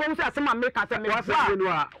ubom sɛ asɛm America sɛ mebua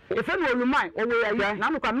ɛfɛ no oluman ɔwɔ yɛ na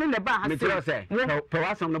no kwa me ne ba ha sɛ pɛ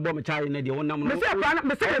wasɛm no bɔ me kyare ne deɛ wonam no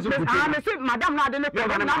mese madam no ade ne pɛ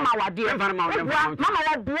na ma wadeɛ mama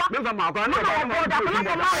wɔboa memfa ma akwa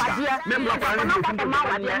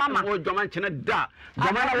mama dwama nkyene da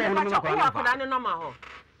dwama na wɔhono me akwa ne nɔma hɔ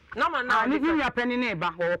nɔma na ne bi ya pɛni ne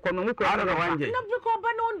ba wɔkɔ no wukɔ na wanje na bi ko ba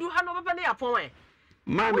no ndu ha no bɛbɛ ne yapɔn ɛ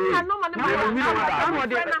mami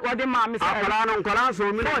wode ma mi akara no nkara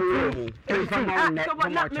so mi na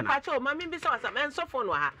me pacho mami bi sa wasa men so phone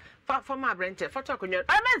wa ha fa ma brente fa talk nyo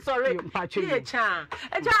I mean sorry ye cha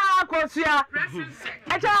eja kosia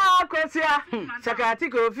sakati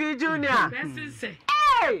Kofi Junior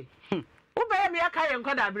hey ubaya mi aka ye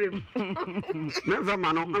nkoda brem memfa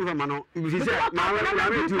mano bi se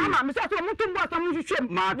mama mi se so mutum bo asam hwehwem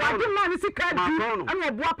wa de ma ni sika di ana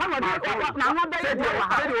oboa pa na ho ba ye wa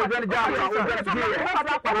ha de odwane jama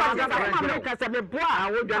ka se me boa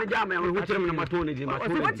odwane jama ho kyerem na mato ne di mato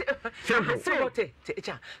simple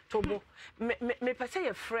cha tobo me pese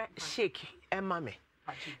ye frɛ shake mama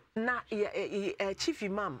na chief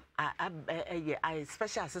imam a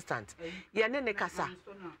special assistant ye ne kasa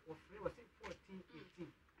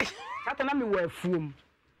Ata na me wa afuom.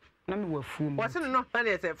 What's the no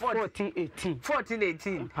money say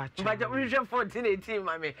 1418. But we 1418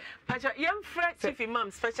 mama. Pacha young friend chief imam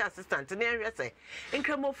special assistant na area say.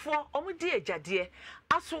 Nkremofo omo di agade.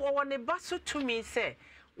 Aso wo ne ba so to me say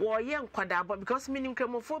wo ye nkwadabo because me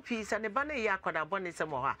nkremofo peace and ne ba na ye akwadabo ne se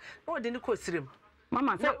mo ha. Na odi ne ko sirim.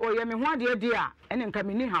 Mama say oye me ho ade di a ene nka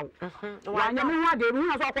me ni hawo wanya me ho ade ru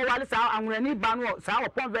ha so akọ wale sa anwurani ba no sa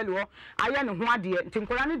opon value ho aye ne ho ade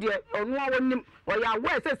ntinkora ne de onu a wonim oye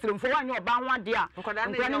awe se sirimfo wanya oba ho ade a nkora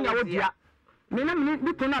ne nya wo dia me na me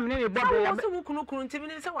bi kuna me ne bo bra so wo kunu ntimi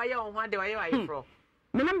ne se waye ho ade waye fro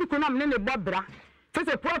me na bi kuna me ne bo bra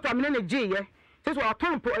se proto me ne giye se so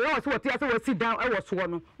aton pro oye so wotia se wasi down e wo so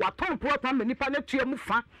no waton proto me nipa na tua mu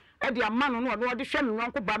fa e de amano no no de hwe me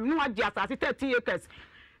nwanko ba me no agi asase 30 acres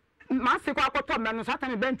ma se kwa akoto me no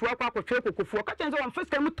satan bentu akwa akotwe kokofu ka chen se won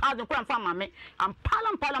first time 1000 kwa mfa mame am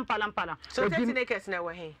palam so 30 acres na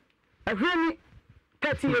we he ahwe ni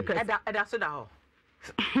 30 acres eda so da ho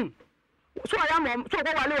so aya mo so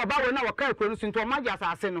ko wale oba we na wo ka ekuru so nto ma agi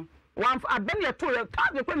asase no wan aben ye to ye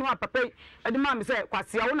 1000 kwa no papa e de ma me se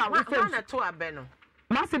kwase wo na wo se na to aben no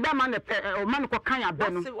Masi be man o man ko kan ya be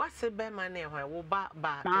no. What's be man e ho wo ba.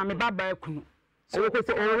 Na me baba ekunu. O ko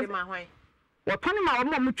so o ma hwan. Wo toni ma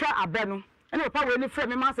wo mo twa abe no. Ene papa we ni frɛ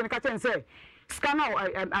me man se ka chen say scanner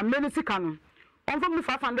ameni sika no. On for me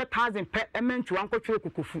 500,000 per ementu an ko twa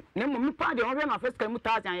kokofu. Na mo me pa de on hwe na first kan mu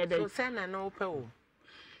 1000 ye dey. So say na no pe o.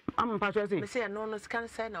 Am pa twa say. Me say no scan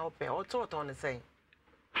say na o pe. O to on say.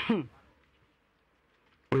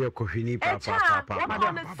 Oya kohini papa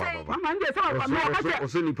mama nde se ma ka se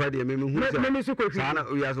oso nipa de me hu me su kofi sana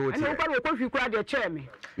oya so woti ene ko kofi kura de che me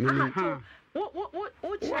wo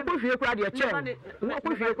kofi kura de che me wo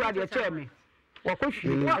kofi kura de che me wo kofi che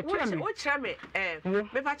me wo kira me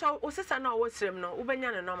me pa cha o sisa na wo sirem no wo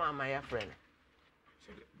benya ne no mama ya friend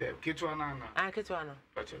the kitwa na kitwa no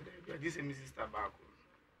but this is sister back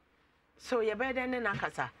so ye be den na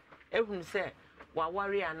kasa ehun se wa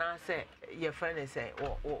worry ana say your friend say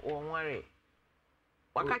wo worry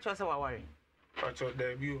wa ka cho say wa worry but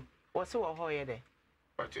the view wo say wo ho ye de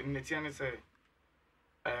but netian say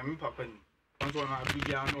papa ni onso na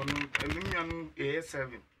bibia no no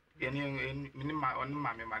A7 ye ni minima on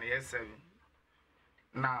ma me man A7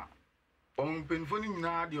 na on penfo ni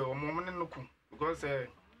nyina de o mo ne no ko because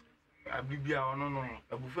abibia ono no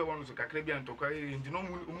abufe won so kakra bia ntokwa ndi no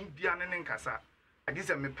mu bia ne nkasa adi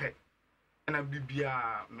se me pe na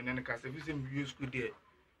bibia menene ka se fi se mi school there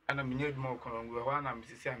ana menye dwuma okonongo ho ana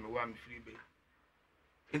mesisi amewo am free be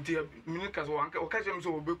enti minika so wanka okachem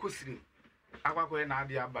so obekosire akwakọ na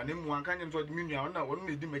ade aba na mu anka nyem so de menua ona wonu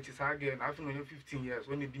na di machi sa again na afi no 15 years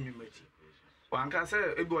wonu di mi machi wanka se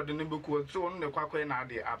ebi ode ne beku so wonu na kwakọ na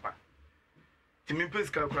ade aba timi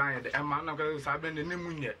peska kran ye de ema na ka sa be ne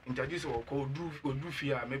mu nye ntaji so ko odu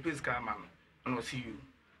fi a me peska ma no see you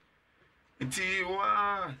enti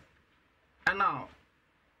wa ana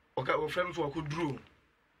oka ofrem so ko duro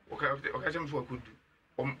oka chem so ko du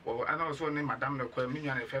ana so ne madam na kwa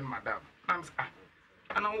menua na friend madam am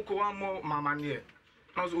ana uko wa mo mama ne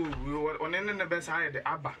no so onene ne be sa de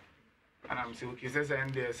aba ana am say okay say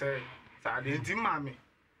and there say sa de nti mama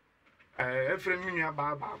efre menua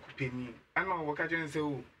ba ku peni ana wo ka chen say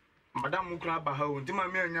o madam ukra ba ha o nti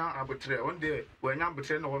mama anya abotre on de wo anya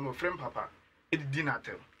abotre na wo no friend papa edidi na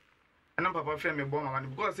tel ana papa friend me bo mama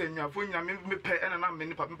because say nya fo nya me pe ana na me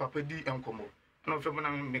ni papa di enkomo na friend na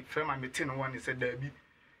me friend ma me tin no one say da bi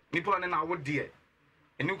nipa ne na wo de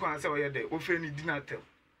eni kwa se oye de wo fe ni dinatel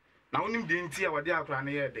na wonim de nti a wode akra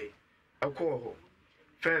ne ye de ekọ ho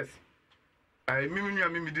first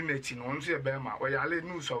mimi di na chi no won so ye be ma oyale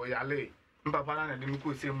nu so oyale mpapa na de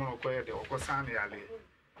ko se mo ko ye de okosan ne yale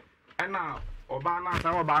ena oba na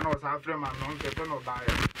sa oba na o sa afre ma no nke pe no ba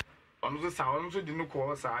ya onu so sa onu so di no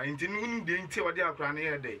ko sa nti nu wonim de nti wode akra ne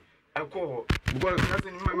ye de ekọ ho because that's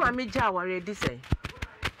in ma me ja ware di say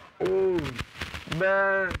oh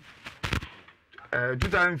be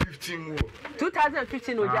 2015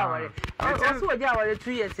 2015 Ojaware. Also Ojaware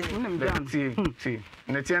 2 years in. See.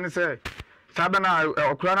 Netian say Sabana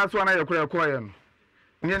Okrana so na yakura koyem.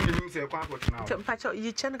 Nyen di nim say kwa akot na. Mpacho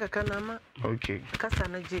yi chen kaka na ma. Okay. Kasa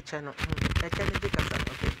na je chen no. E chen je kasa.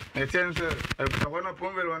 Okay. Netian say e wona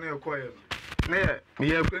pomvel wona yakoyem. Na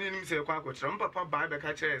ye yakura nim say kwa akot na. Papa ba be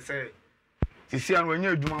ka kire say sisi an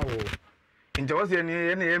wanya adwuma wo. Nje wo say ne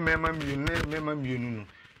ye mema mienu no.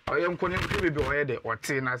 Oye nkoni bebe oye de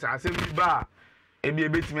ote na sa asem bi ba ebi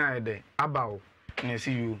ebetimi aye de abawo na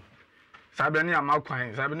see you sabe ne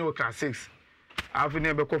amakwan sabe ne class 6 afi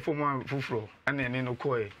ne be kofo fufuro ane ne no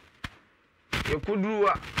koye ekuduru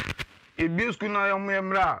a ebi school na yom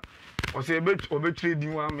emra o se obetire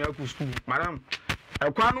din wa me akụ school madam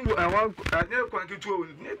ekwa no ne kwan ketu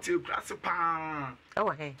ne te class pa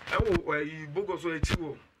ewa he ewo bogoso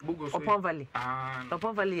echiwo bogoso Upon Valley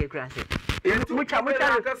Upon Valley e class mucha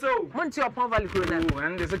Monti Upon Valley kuro na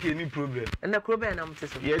and there's any problem na kuro be na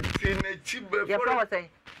mteso ye tin na chibe ye fa what say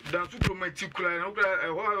dan su to ma chikula na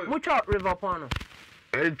kura mucha river upon no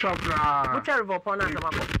chapra mucha river upon na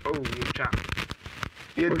mako oh cha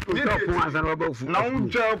ye pon azan obafu na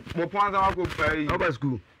uncha pon azan wako pai oba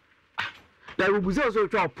school la rubuze so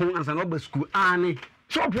twa pon azan oba school ani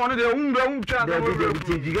so pon de uncha da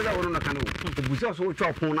de digeza wono na kanu rubuze so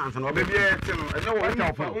twa pon na azan oba baby e tin enye wo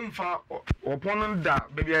twa pon umfa opon da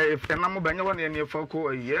baby e na mo banya wona ne fa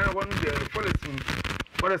ko ye won de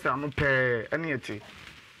policy am pe ene eti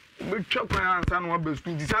be twa kwan ansa no oba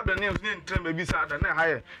school disabe ne ntren baby sa da na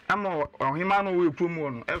haye am ohima no we promo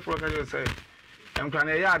no e fro ka je say enkra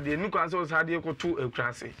na ya de nukwa so sa de ko to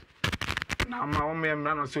ekrase na ma o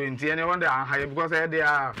memra no so enti ene won de haye because e de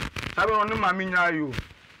a sabe won ma mi nya yo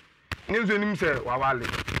ni zo nim se wa wale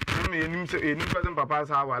na me nim se eni person papa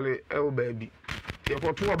sa wale e o ba bi e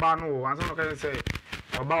ko to oba no ansa no ka say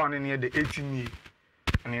oba won ne de 18 years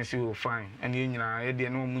and say o fine and e nyina e de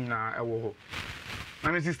no mu nyina e wo ho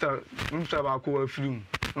na me sister ba ko afrim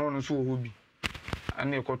no no so ho bi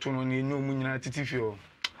and e ko to no ne nyu mu nyina titifio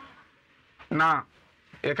na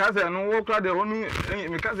e ka se no wo kra de onu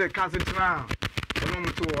me ka se ka se tina no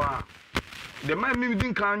mto wa de ma mi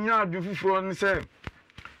din kan nya adu fufuro ni se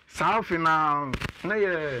safi na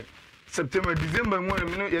ye September December mo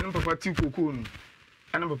me no ye no papa ti kokoo no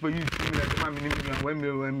ana papa yi ti na de ma mi ni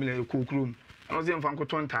 1 million kokoo no se mfa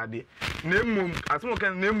nkoto ntade na emmom asemo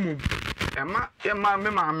kan na emmom e ma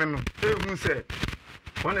me no e hu se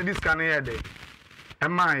wona dis kan ye de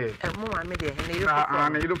Emaye. Mo ame de he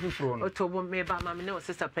na yelo fufuro no. Otobo me ba mama ne o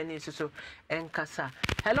sister Penny so enkasa.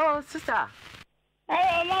 Hello sister.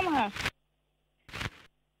 Hello mama.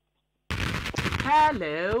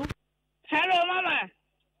 Hello. Hello mama.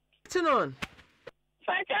 Afternoon.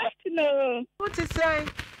 Fantastic. What is say?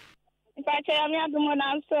 If I tell me I'm going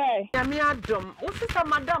to say. Yami adom. O sister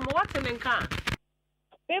madam what in nka?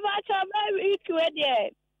 Be ba cha ba week we there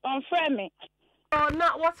on frame. Oh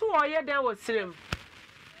na what so ye there was slim.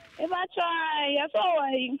 If I try, yes,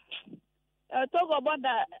 I talk about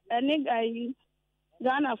that nigga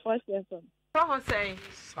Ghana first lesson. What was saying?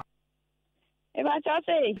 If I try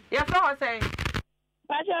say, yes, what was saying?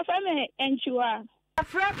 But your family and you are. A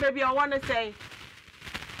friend, baby, I want to say.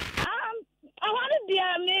 want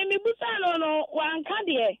dear me busano no one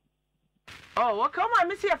caddy. Oh, what come on,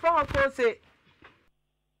 Missy from her Kose?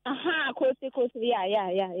 Aha, Kose,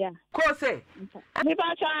 yeah. Kose. Me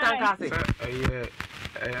bacha.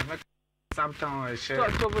 Sometimes share.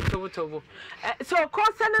 Tobo. So,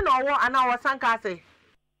 Kose and all, and our Sankase.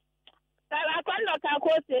 I can't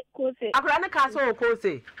Kose. I could not castle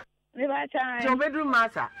Kose. Me bacha. Your bedroom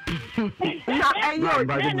master.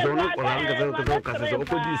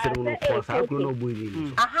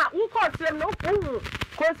 Aha, who calls them no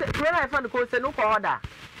Kose, when I found the Kose no order.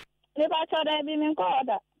 Me bacha, there be me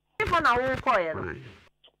order. If on our coil.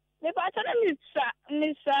 Me bacha,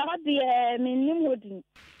 Miss Hadi, me Nimwooding.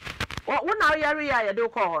 What one hour area do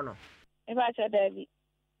call no? Me bacha, Debbie.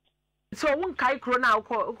 So one kai crona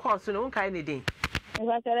course no kind of thing. Me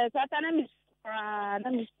bacha, Satana Miss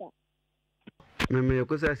Meme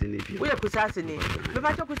yokusasi ni pia. We kusasi ni. Me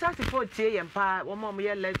ba kusasi for tie yem pa wo mo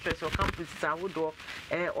ye lectures or campus sa wodo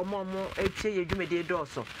omo etie ye dwumede do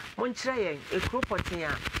so. Mo nkire yen ekropotin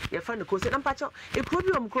a ye fa ne Kose na mpacho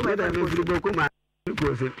ekrobi om kro ma Kose.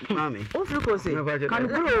 Kose mami. O firi Kose. Kan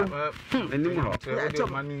kro. Enim ho.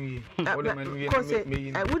 Kose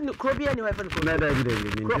wouldn't krobi ani wa fa ne Kose. Na da bi de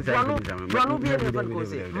ni. Brano bi ani fa ne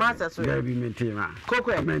Kose. Master so. Da bi menti ma.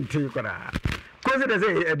 Koko menti kwara. Kose de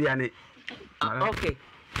say ediane. Okay.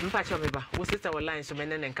 Mpacho meba. Wo sister wo line so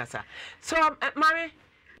menen nkasa. So mami.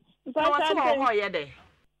 What's all ho ye dey?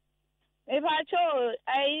 Mpacho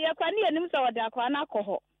yakwani enim so wode akwa na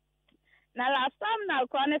akọ na last time na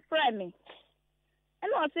akwa ne friend me.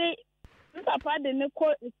 And I say papa de ne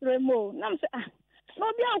ko Israel na say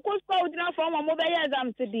no bi akọ school dina from mo be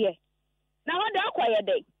exam today. Na ho de akwa ye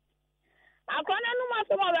dey. Akwa na no ma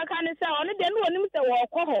so mo be kan say oni de no onim say wo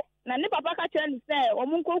akọ na ne papa ka kire ni say o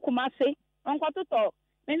mo nko Kumase onkototo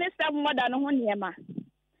minister mother no ho niema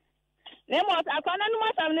ne mo akwana no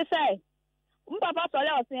masam ne say papa so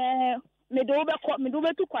le o say me do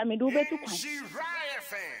be tu kwa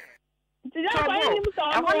ti ja kwa ni mu so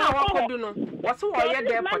na wa kodu no wo so wo ye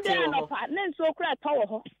de pote wo na nso kura to wo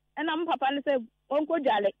ho na papa ne say onko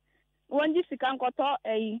jale wonji sika nkoto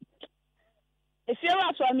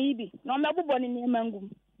efiewa so mi bi na mebobọ ni niema ngum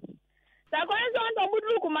sa kwa nso ndo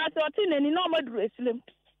buduru Kumase o ti nani na o maduru esilem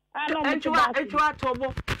Enchua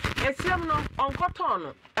tobo. Esiem no onkoton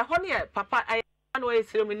no. Eho ne papa na o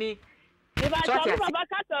esiem ni. Eba papa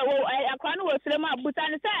kata wo akwa na wo esiem abuta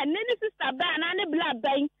ne say ne sister ba na ne blood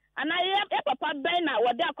ban ana ye papa ban na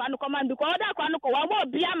wo de akwa no command because wo de akwa no ko wa mo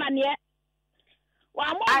bia mane.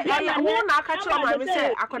 Wa mo bia na wo na aka che o ma me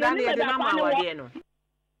say akoda na ye de na ma wade no.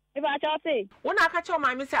 Eba cha say. Wo na aka che o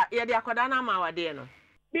ma me say ye de akoda na ma wade no.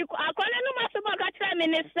 Because akwa no ma so ba ka che me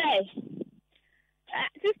ne say.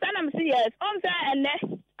 Sister nam say yes on say ene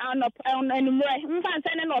on enumre mfa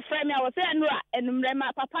say ne no frame me I was say enura enumre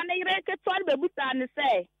ma papa ne yire ke to be buta ne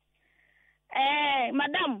say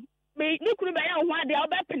madam me kuru be ya ho ade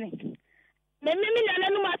obepene me nya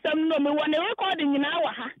nanu masam no me won record nyina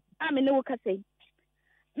wa ha a me ne wo ka say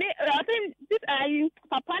me I think this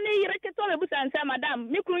papa ne yire ke to be buta say madam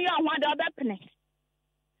me kuru ya ho ade obepene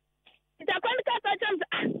ita kon ka ta cham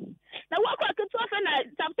na wako to fa na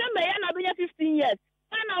September ya na benya 15 years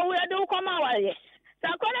ana wo do come aware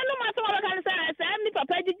sa kona no maso wa kan sa mi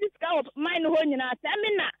papa jiji ska o mine ho nyina sa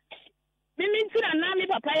mi na mi ntira na mi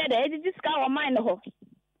papa ya da jiji ska o mine ho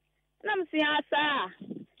na msi asa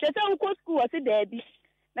se se ko school o se da bi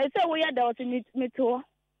na se wo ya da o se mi to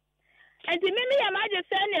enti mi ya ma je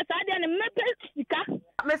se ne sa de ne me pe sika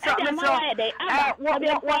Mr. What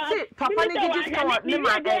papa ni jiji ska o ni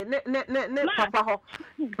ma ne papa ho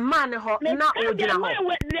ma ne ho na o jina ho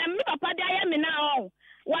mi papa da ya mi na ho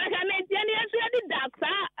wa ka me tie ni esu di dark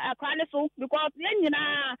sa akwane so because ye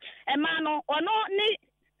nyina e ma no ono ni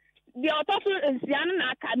di otosu nsian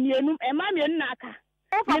na aka mienu e ma mienu na aka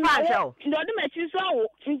o papa show ndo di ma chi so wo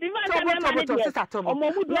nti fa se me ma ni o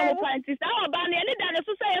mo mu do o panti sa o ba ni ni da ne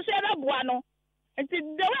so se ye so e be boa no nti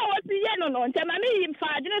de wa wo si ye no no nti ma mi fa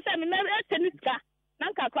adwene se me e teniska na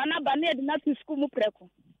nka kwa na ba na e di na to school mu preko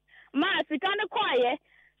ma sika ne kwaye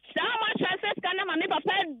sa ma transfer sika na ma ni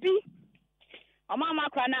papa bi o mama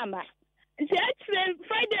kwa namba nti actually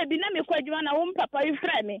Friday bi na me kwadwuma na wo papa yi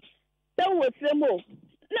fra me se wo fremo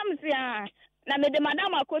na me sia na me de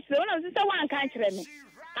madam akose wo na se wa nka kire me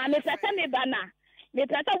a me pata me bana me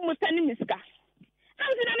pata mu tani miska na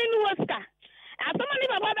me na ni wo ska asoma ni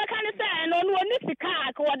baba be kan se no no ni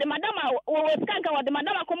sika ka wo de madam wo ska ka wo de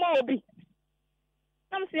madam akoma obi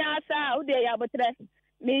na me sia sa wo de ya botre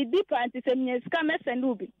me di panti se me ska me send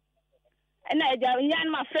obi na ja yan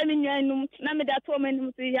ma frame nyanum na me da to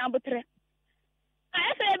menum si yan botre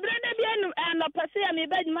say brother bi no pese ya me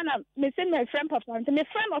bed man me say my friend papa and me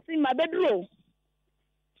friend was in my bedroom.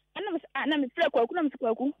 And I'm friend kwaku na me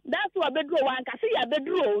kwaku. That's why bedroom wan ka say ya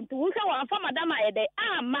bedroom to wo ka wan fa madam ayede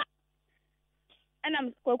ama. And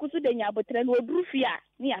I'm kwaku so de nya botre no oduru fia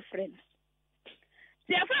ni ya friend.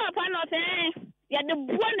 Si ya friend papa no say ya de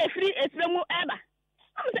buo na free esremu eba.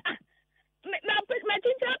 I'm say my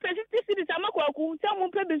teacher pay 50 cities amakwaku tell mo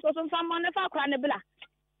pay bi so fa mo na fa kwa ne bla.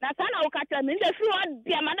 Na sana ukata me the free one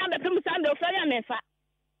dia madam be pem sand o fanya me fa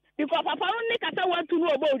because papa only kata want to know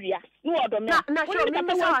about ya no odo me na show me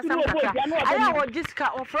me say asam kaka aya wo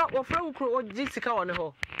Jessica ofra ukru o Jessica won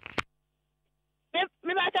ho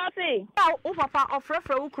me ba ta say o papa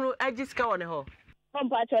ofra ukru a Jessica won ho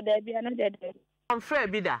papa cho da bia no de ofra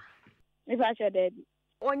bi da me ba cho da bi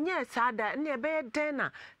onye sada na ebe den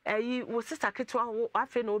na yi wo sister ketwa wo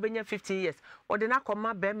afi na obenya 15 years o de na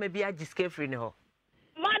koma be ma bi a Jessica free ne ho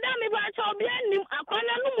madam me ba cho bia nim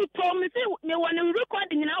akwana no mutom me say me won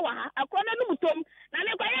record nyina wa ha akwana no mutom na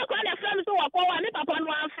me kwa ye kwa le frame so wakọ wa me papa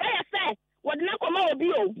no afra ye say wo de na koma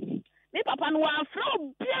obi o me papa no afra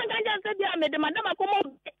obi anganja say bia me de madam akoma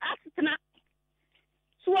asitna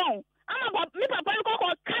so ama me papa no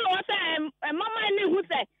ko kan o say mama ni hu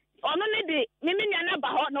say ono ne de me nya na ba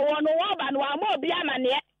ho no wo ba no ama obi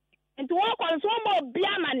amane nti wo ko so mo obi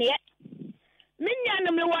amane minya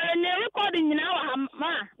no me ware ne recording nyina wa ha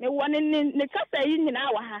ma me wone ne kasa yi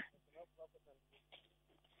nyina wa ha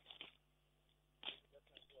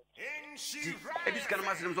Edis kan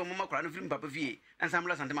masim so mama kora no film papa fie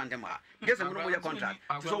ensamla santema ndema gese mo no ya contract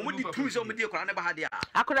so mo di tu so mo di kora ne ba ha dia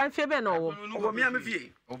akora fie be no wo mi am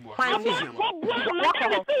fie kwan fie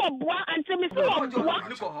wo anti me so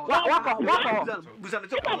wako busa ne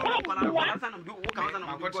to ko na sana mdu wo ka sana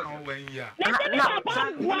mdu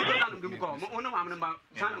ko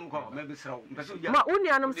ma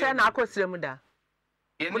unianom se na akosrem da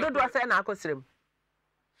mo dodo se na akosrem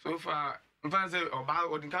so far mfanse oba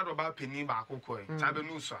odinka oba peni ba akokọ e tabe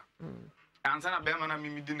no so ansa na be ma na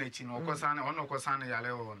mimi di na chi no okosa na ono okosa na yale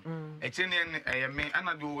wo no echi ne me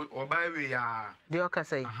ana do oba we ya de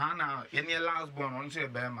okasai aha na ye ne last born on so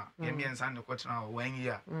be ma ye me nsa ne kwotena 1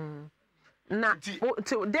 year na ti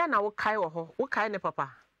de na wo kai wo ho wo kai ne papa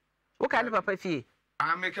fie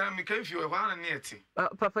me kan fie wo ana ne eti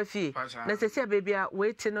papa fie na se se baby a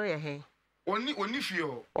we ti no ye he oni fie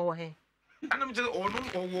o he ana me je onu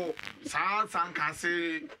owo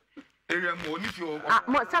sankase area mo ni fie o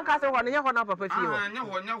mo sankase ho ne ho na papa fie o nya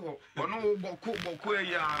ho onu boko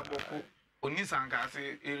ya boko oni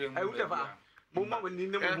sankase area mo mo ma woni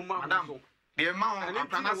ne mo ma madam de ma on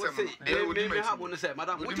apana sem de odi me ha mo ne say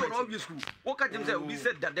madam wo ti on obvious school wo ka jim say obi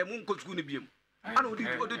said that dem mo ko school ne biem ana odi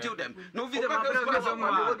tell them no video ma bra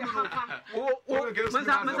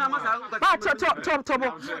ba top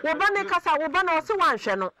wo ba ne kasa wo ba na o se wan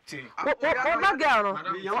hwe no wo ba girl no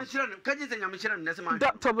nyam hire no ka ji se nyam hire no ne se ma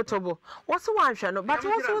tobo wo se wan hwe no but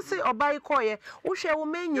wo so se obai koye wo hwe wo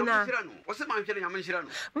men nyina wo se ma hwe nyam hire no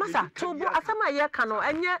masa tobo asama ye ka no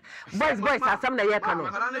enye boys asam na ye ka no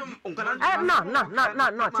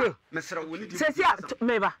no te mesra woni di se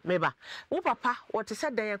meba wo papa wo te se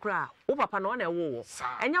dan ye kra wo papa no na wo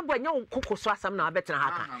enya bo enya kokko so asam na abetena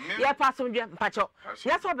ha ka ye pa asomdwe mpacho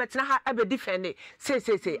ye so betena ha abe defend se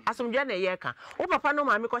asomdwe na ye ka wo papa no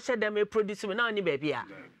ma me ko hye dem e produce me na oni ba bia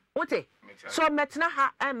wote so metena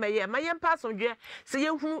ha emeye ma ye pa asomdwe se ye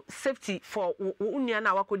hu safety for unua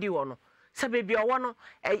na wakodi wo no se bebi owo no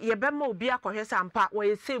ye be ma obi akohwe sa mpa wo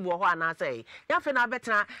ye save wo ho ana say ya fe na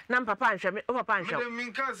betena na papa anhwe me papa anhwe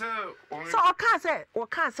so o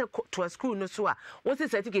ka se to school no so a wo se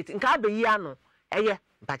certificate nka abeyi ano eye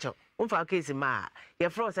mpacho umfa case ma ye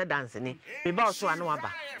fro se dance ni me ba so anu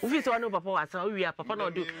aba ufi so anu papa wasa wi papa na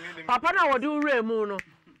odu ure mu no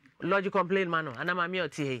logic complain man no ana ma me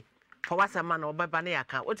oti he for wasa man obaba na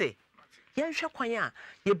yaka wote ye nhwe kwan a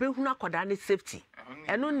ye behunu akoda ne safety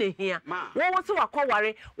eno ne hia wo se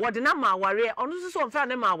wakoware wo de na ma aware onu so mfa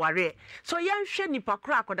na ma aware so ye nhwe nipa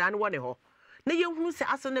kra akoda ne wo ne ho na ye hunu se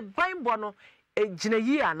aso ne banbo no gina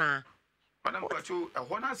yi ana madam kwacho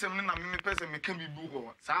ho na asem na me pese me kan bibu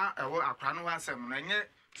ho sa ho akra no asem na nye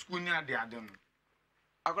school ni ade no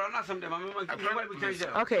akra na asem de ma me ma bi change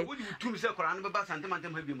okay wo di tum se akra no be ba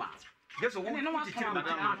santemantem ha bi ma yes wo ti tiri me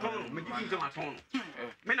aton me di tum aton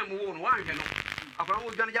me na mo wo no wa hwe no akra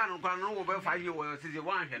wo gana ja no akra no wo be 5 year wo sisi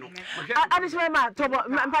wa hwe no adishima ma tobo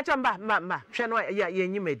mpacho mba hwe no ye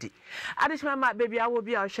nyimedi adishima ma baby awo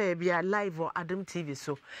bi a hwe bia live on Adam TV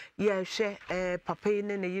so ye hwe papa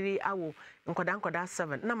ne yiri awo nkwadaa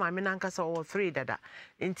 7 na maame na nkasa wo 3 dada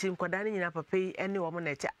nti nkwadaa ni nyina papa yi ene wo mo na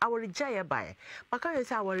eche aworigya ye bae maka ye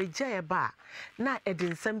se aworigya ye ba na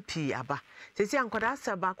edinsam pi aba sesi nkwadaa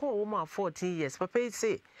 7 ba ko wo mo 14 years papa yi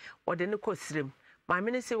se wode ne kosirem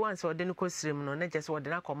maame ne se once wode ne kosirem no na je se wode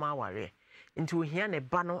na koma aware nti ohia ne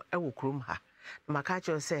ba no ewo krom ha maka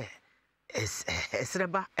cho se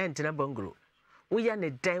esreba entina bangro we ya ne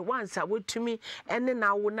dai once a wotumi ene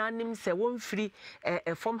na wo nanim se won firi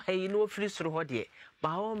from hayi no firi soro ho de by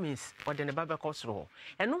all means wode ne baba ko soro ho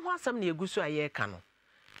eno ho asam na egusu aye ka no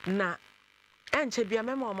na enche bia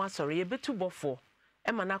mema o ma soro ye betu bofo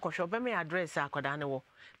e ma na kohwe obeme address akoda ne wo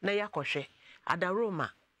na ya kohwe adaroma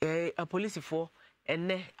a police for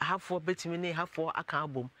ene hafo betumi ne hafo aka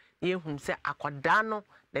abom ye hum se akoda no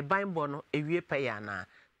ne bible no ewie paya na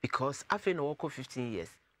because afi no woko 15 years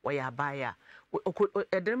waya abaya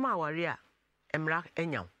edema aware a emra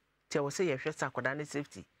enyaw te wo se ye hwesa akoda ne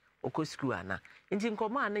safety oko school ana nti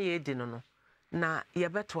nkoma na ye di no na ye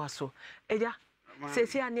beto aso eja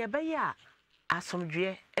sesi ane ebe ya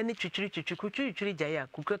asomdwe ene twitwiri gyae a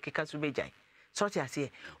kuka keka so begyae so ti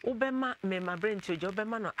ase ubema me ma brand ojo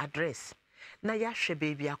ubema no address na ya hwe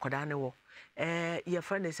baby akoda ne wo ye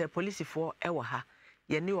friend say police for ewo ha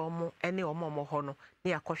ye ni omo ene omo ho no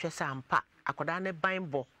ne yakohwe sampa akoda ne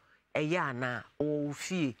banbo eya na o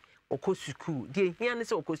fie okosuku de hia ne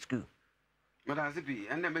se okosuku madase bi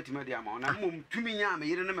enda metima de ama na mum tumi nya me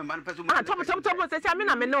yire no me man peso tom se me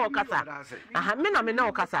na me na okasa aha me na me na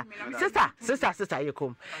okasa sister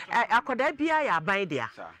yekom akoda bia ya aban dia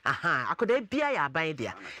aha akoda bia ya aban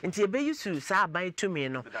dia nti ebe yusu sa aban tumi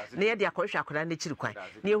no na ye de akohwe akoda na chiri kwan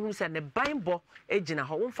na ehun se ne banbo ejina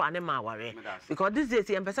ho wonfa ne ma ware because this days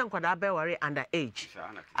em person akoda ba ware under age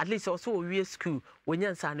at least also we school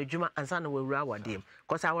wonya nsa na djuma ansa na wawura wadem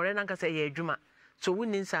because aware na nkasa ye adwuma so we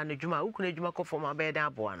ninsa na djuma ukuna djuma ko form abeda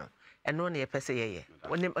aboa no eno na ye pese ye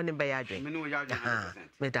onim ba ya adwen me no ya adwen 100%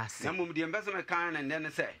 me das na mum de mbese me kan na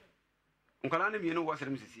ndene se nkwala na mienu wo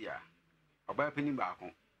serem sisi ya oba pani ba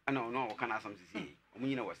ko ana ono wo kana asam sisi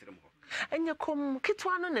omunyina wo serem ho enye kom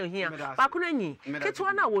kitwa no na hia ba ko na nyi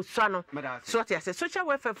kitwa na wo sua no so te ase social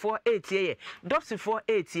welfare for 8 ye dops for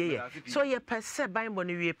 8 ye so ye pese bible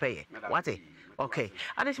no wie peye what okay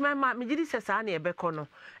adishima ma me gidi sesa na ebeko no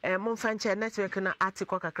mo fanche network na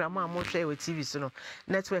article kakra ma mo hwe we TV so no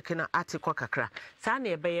network na article kakra sa na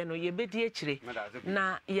ebeye no ye bedi akire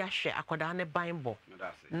na ya hwe akoda ne bible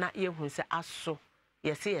na ye hu se aso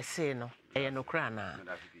yesi no eye no kra na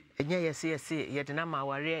enye yesi ye de na ma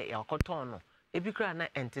ware ya okoton no ebi kra na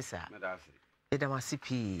entisa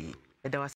edamasipi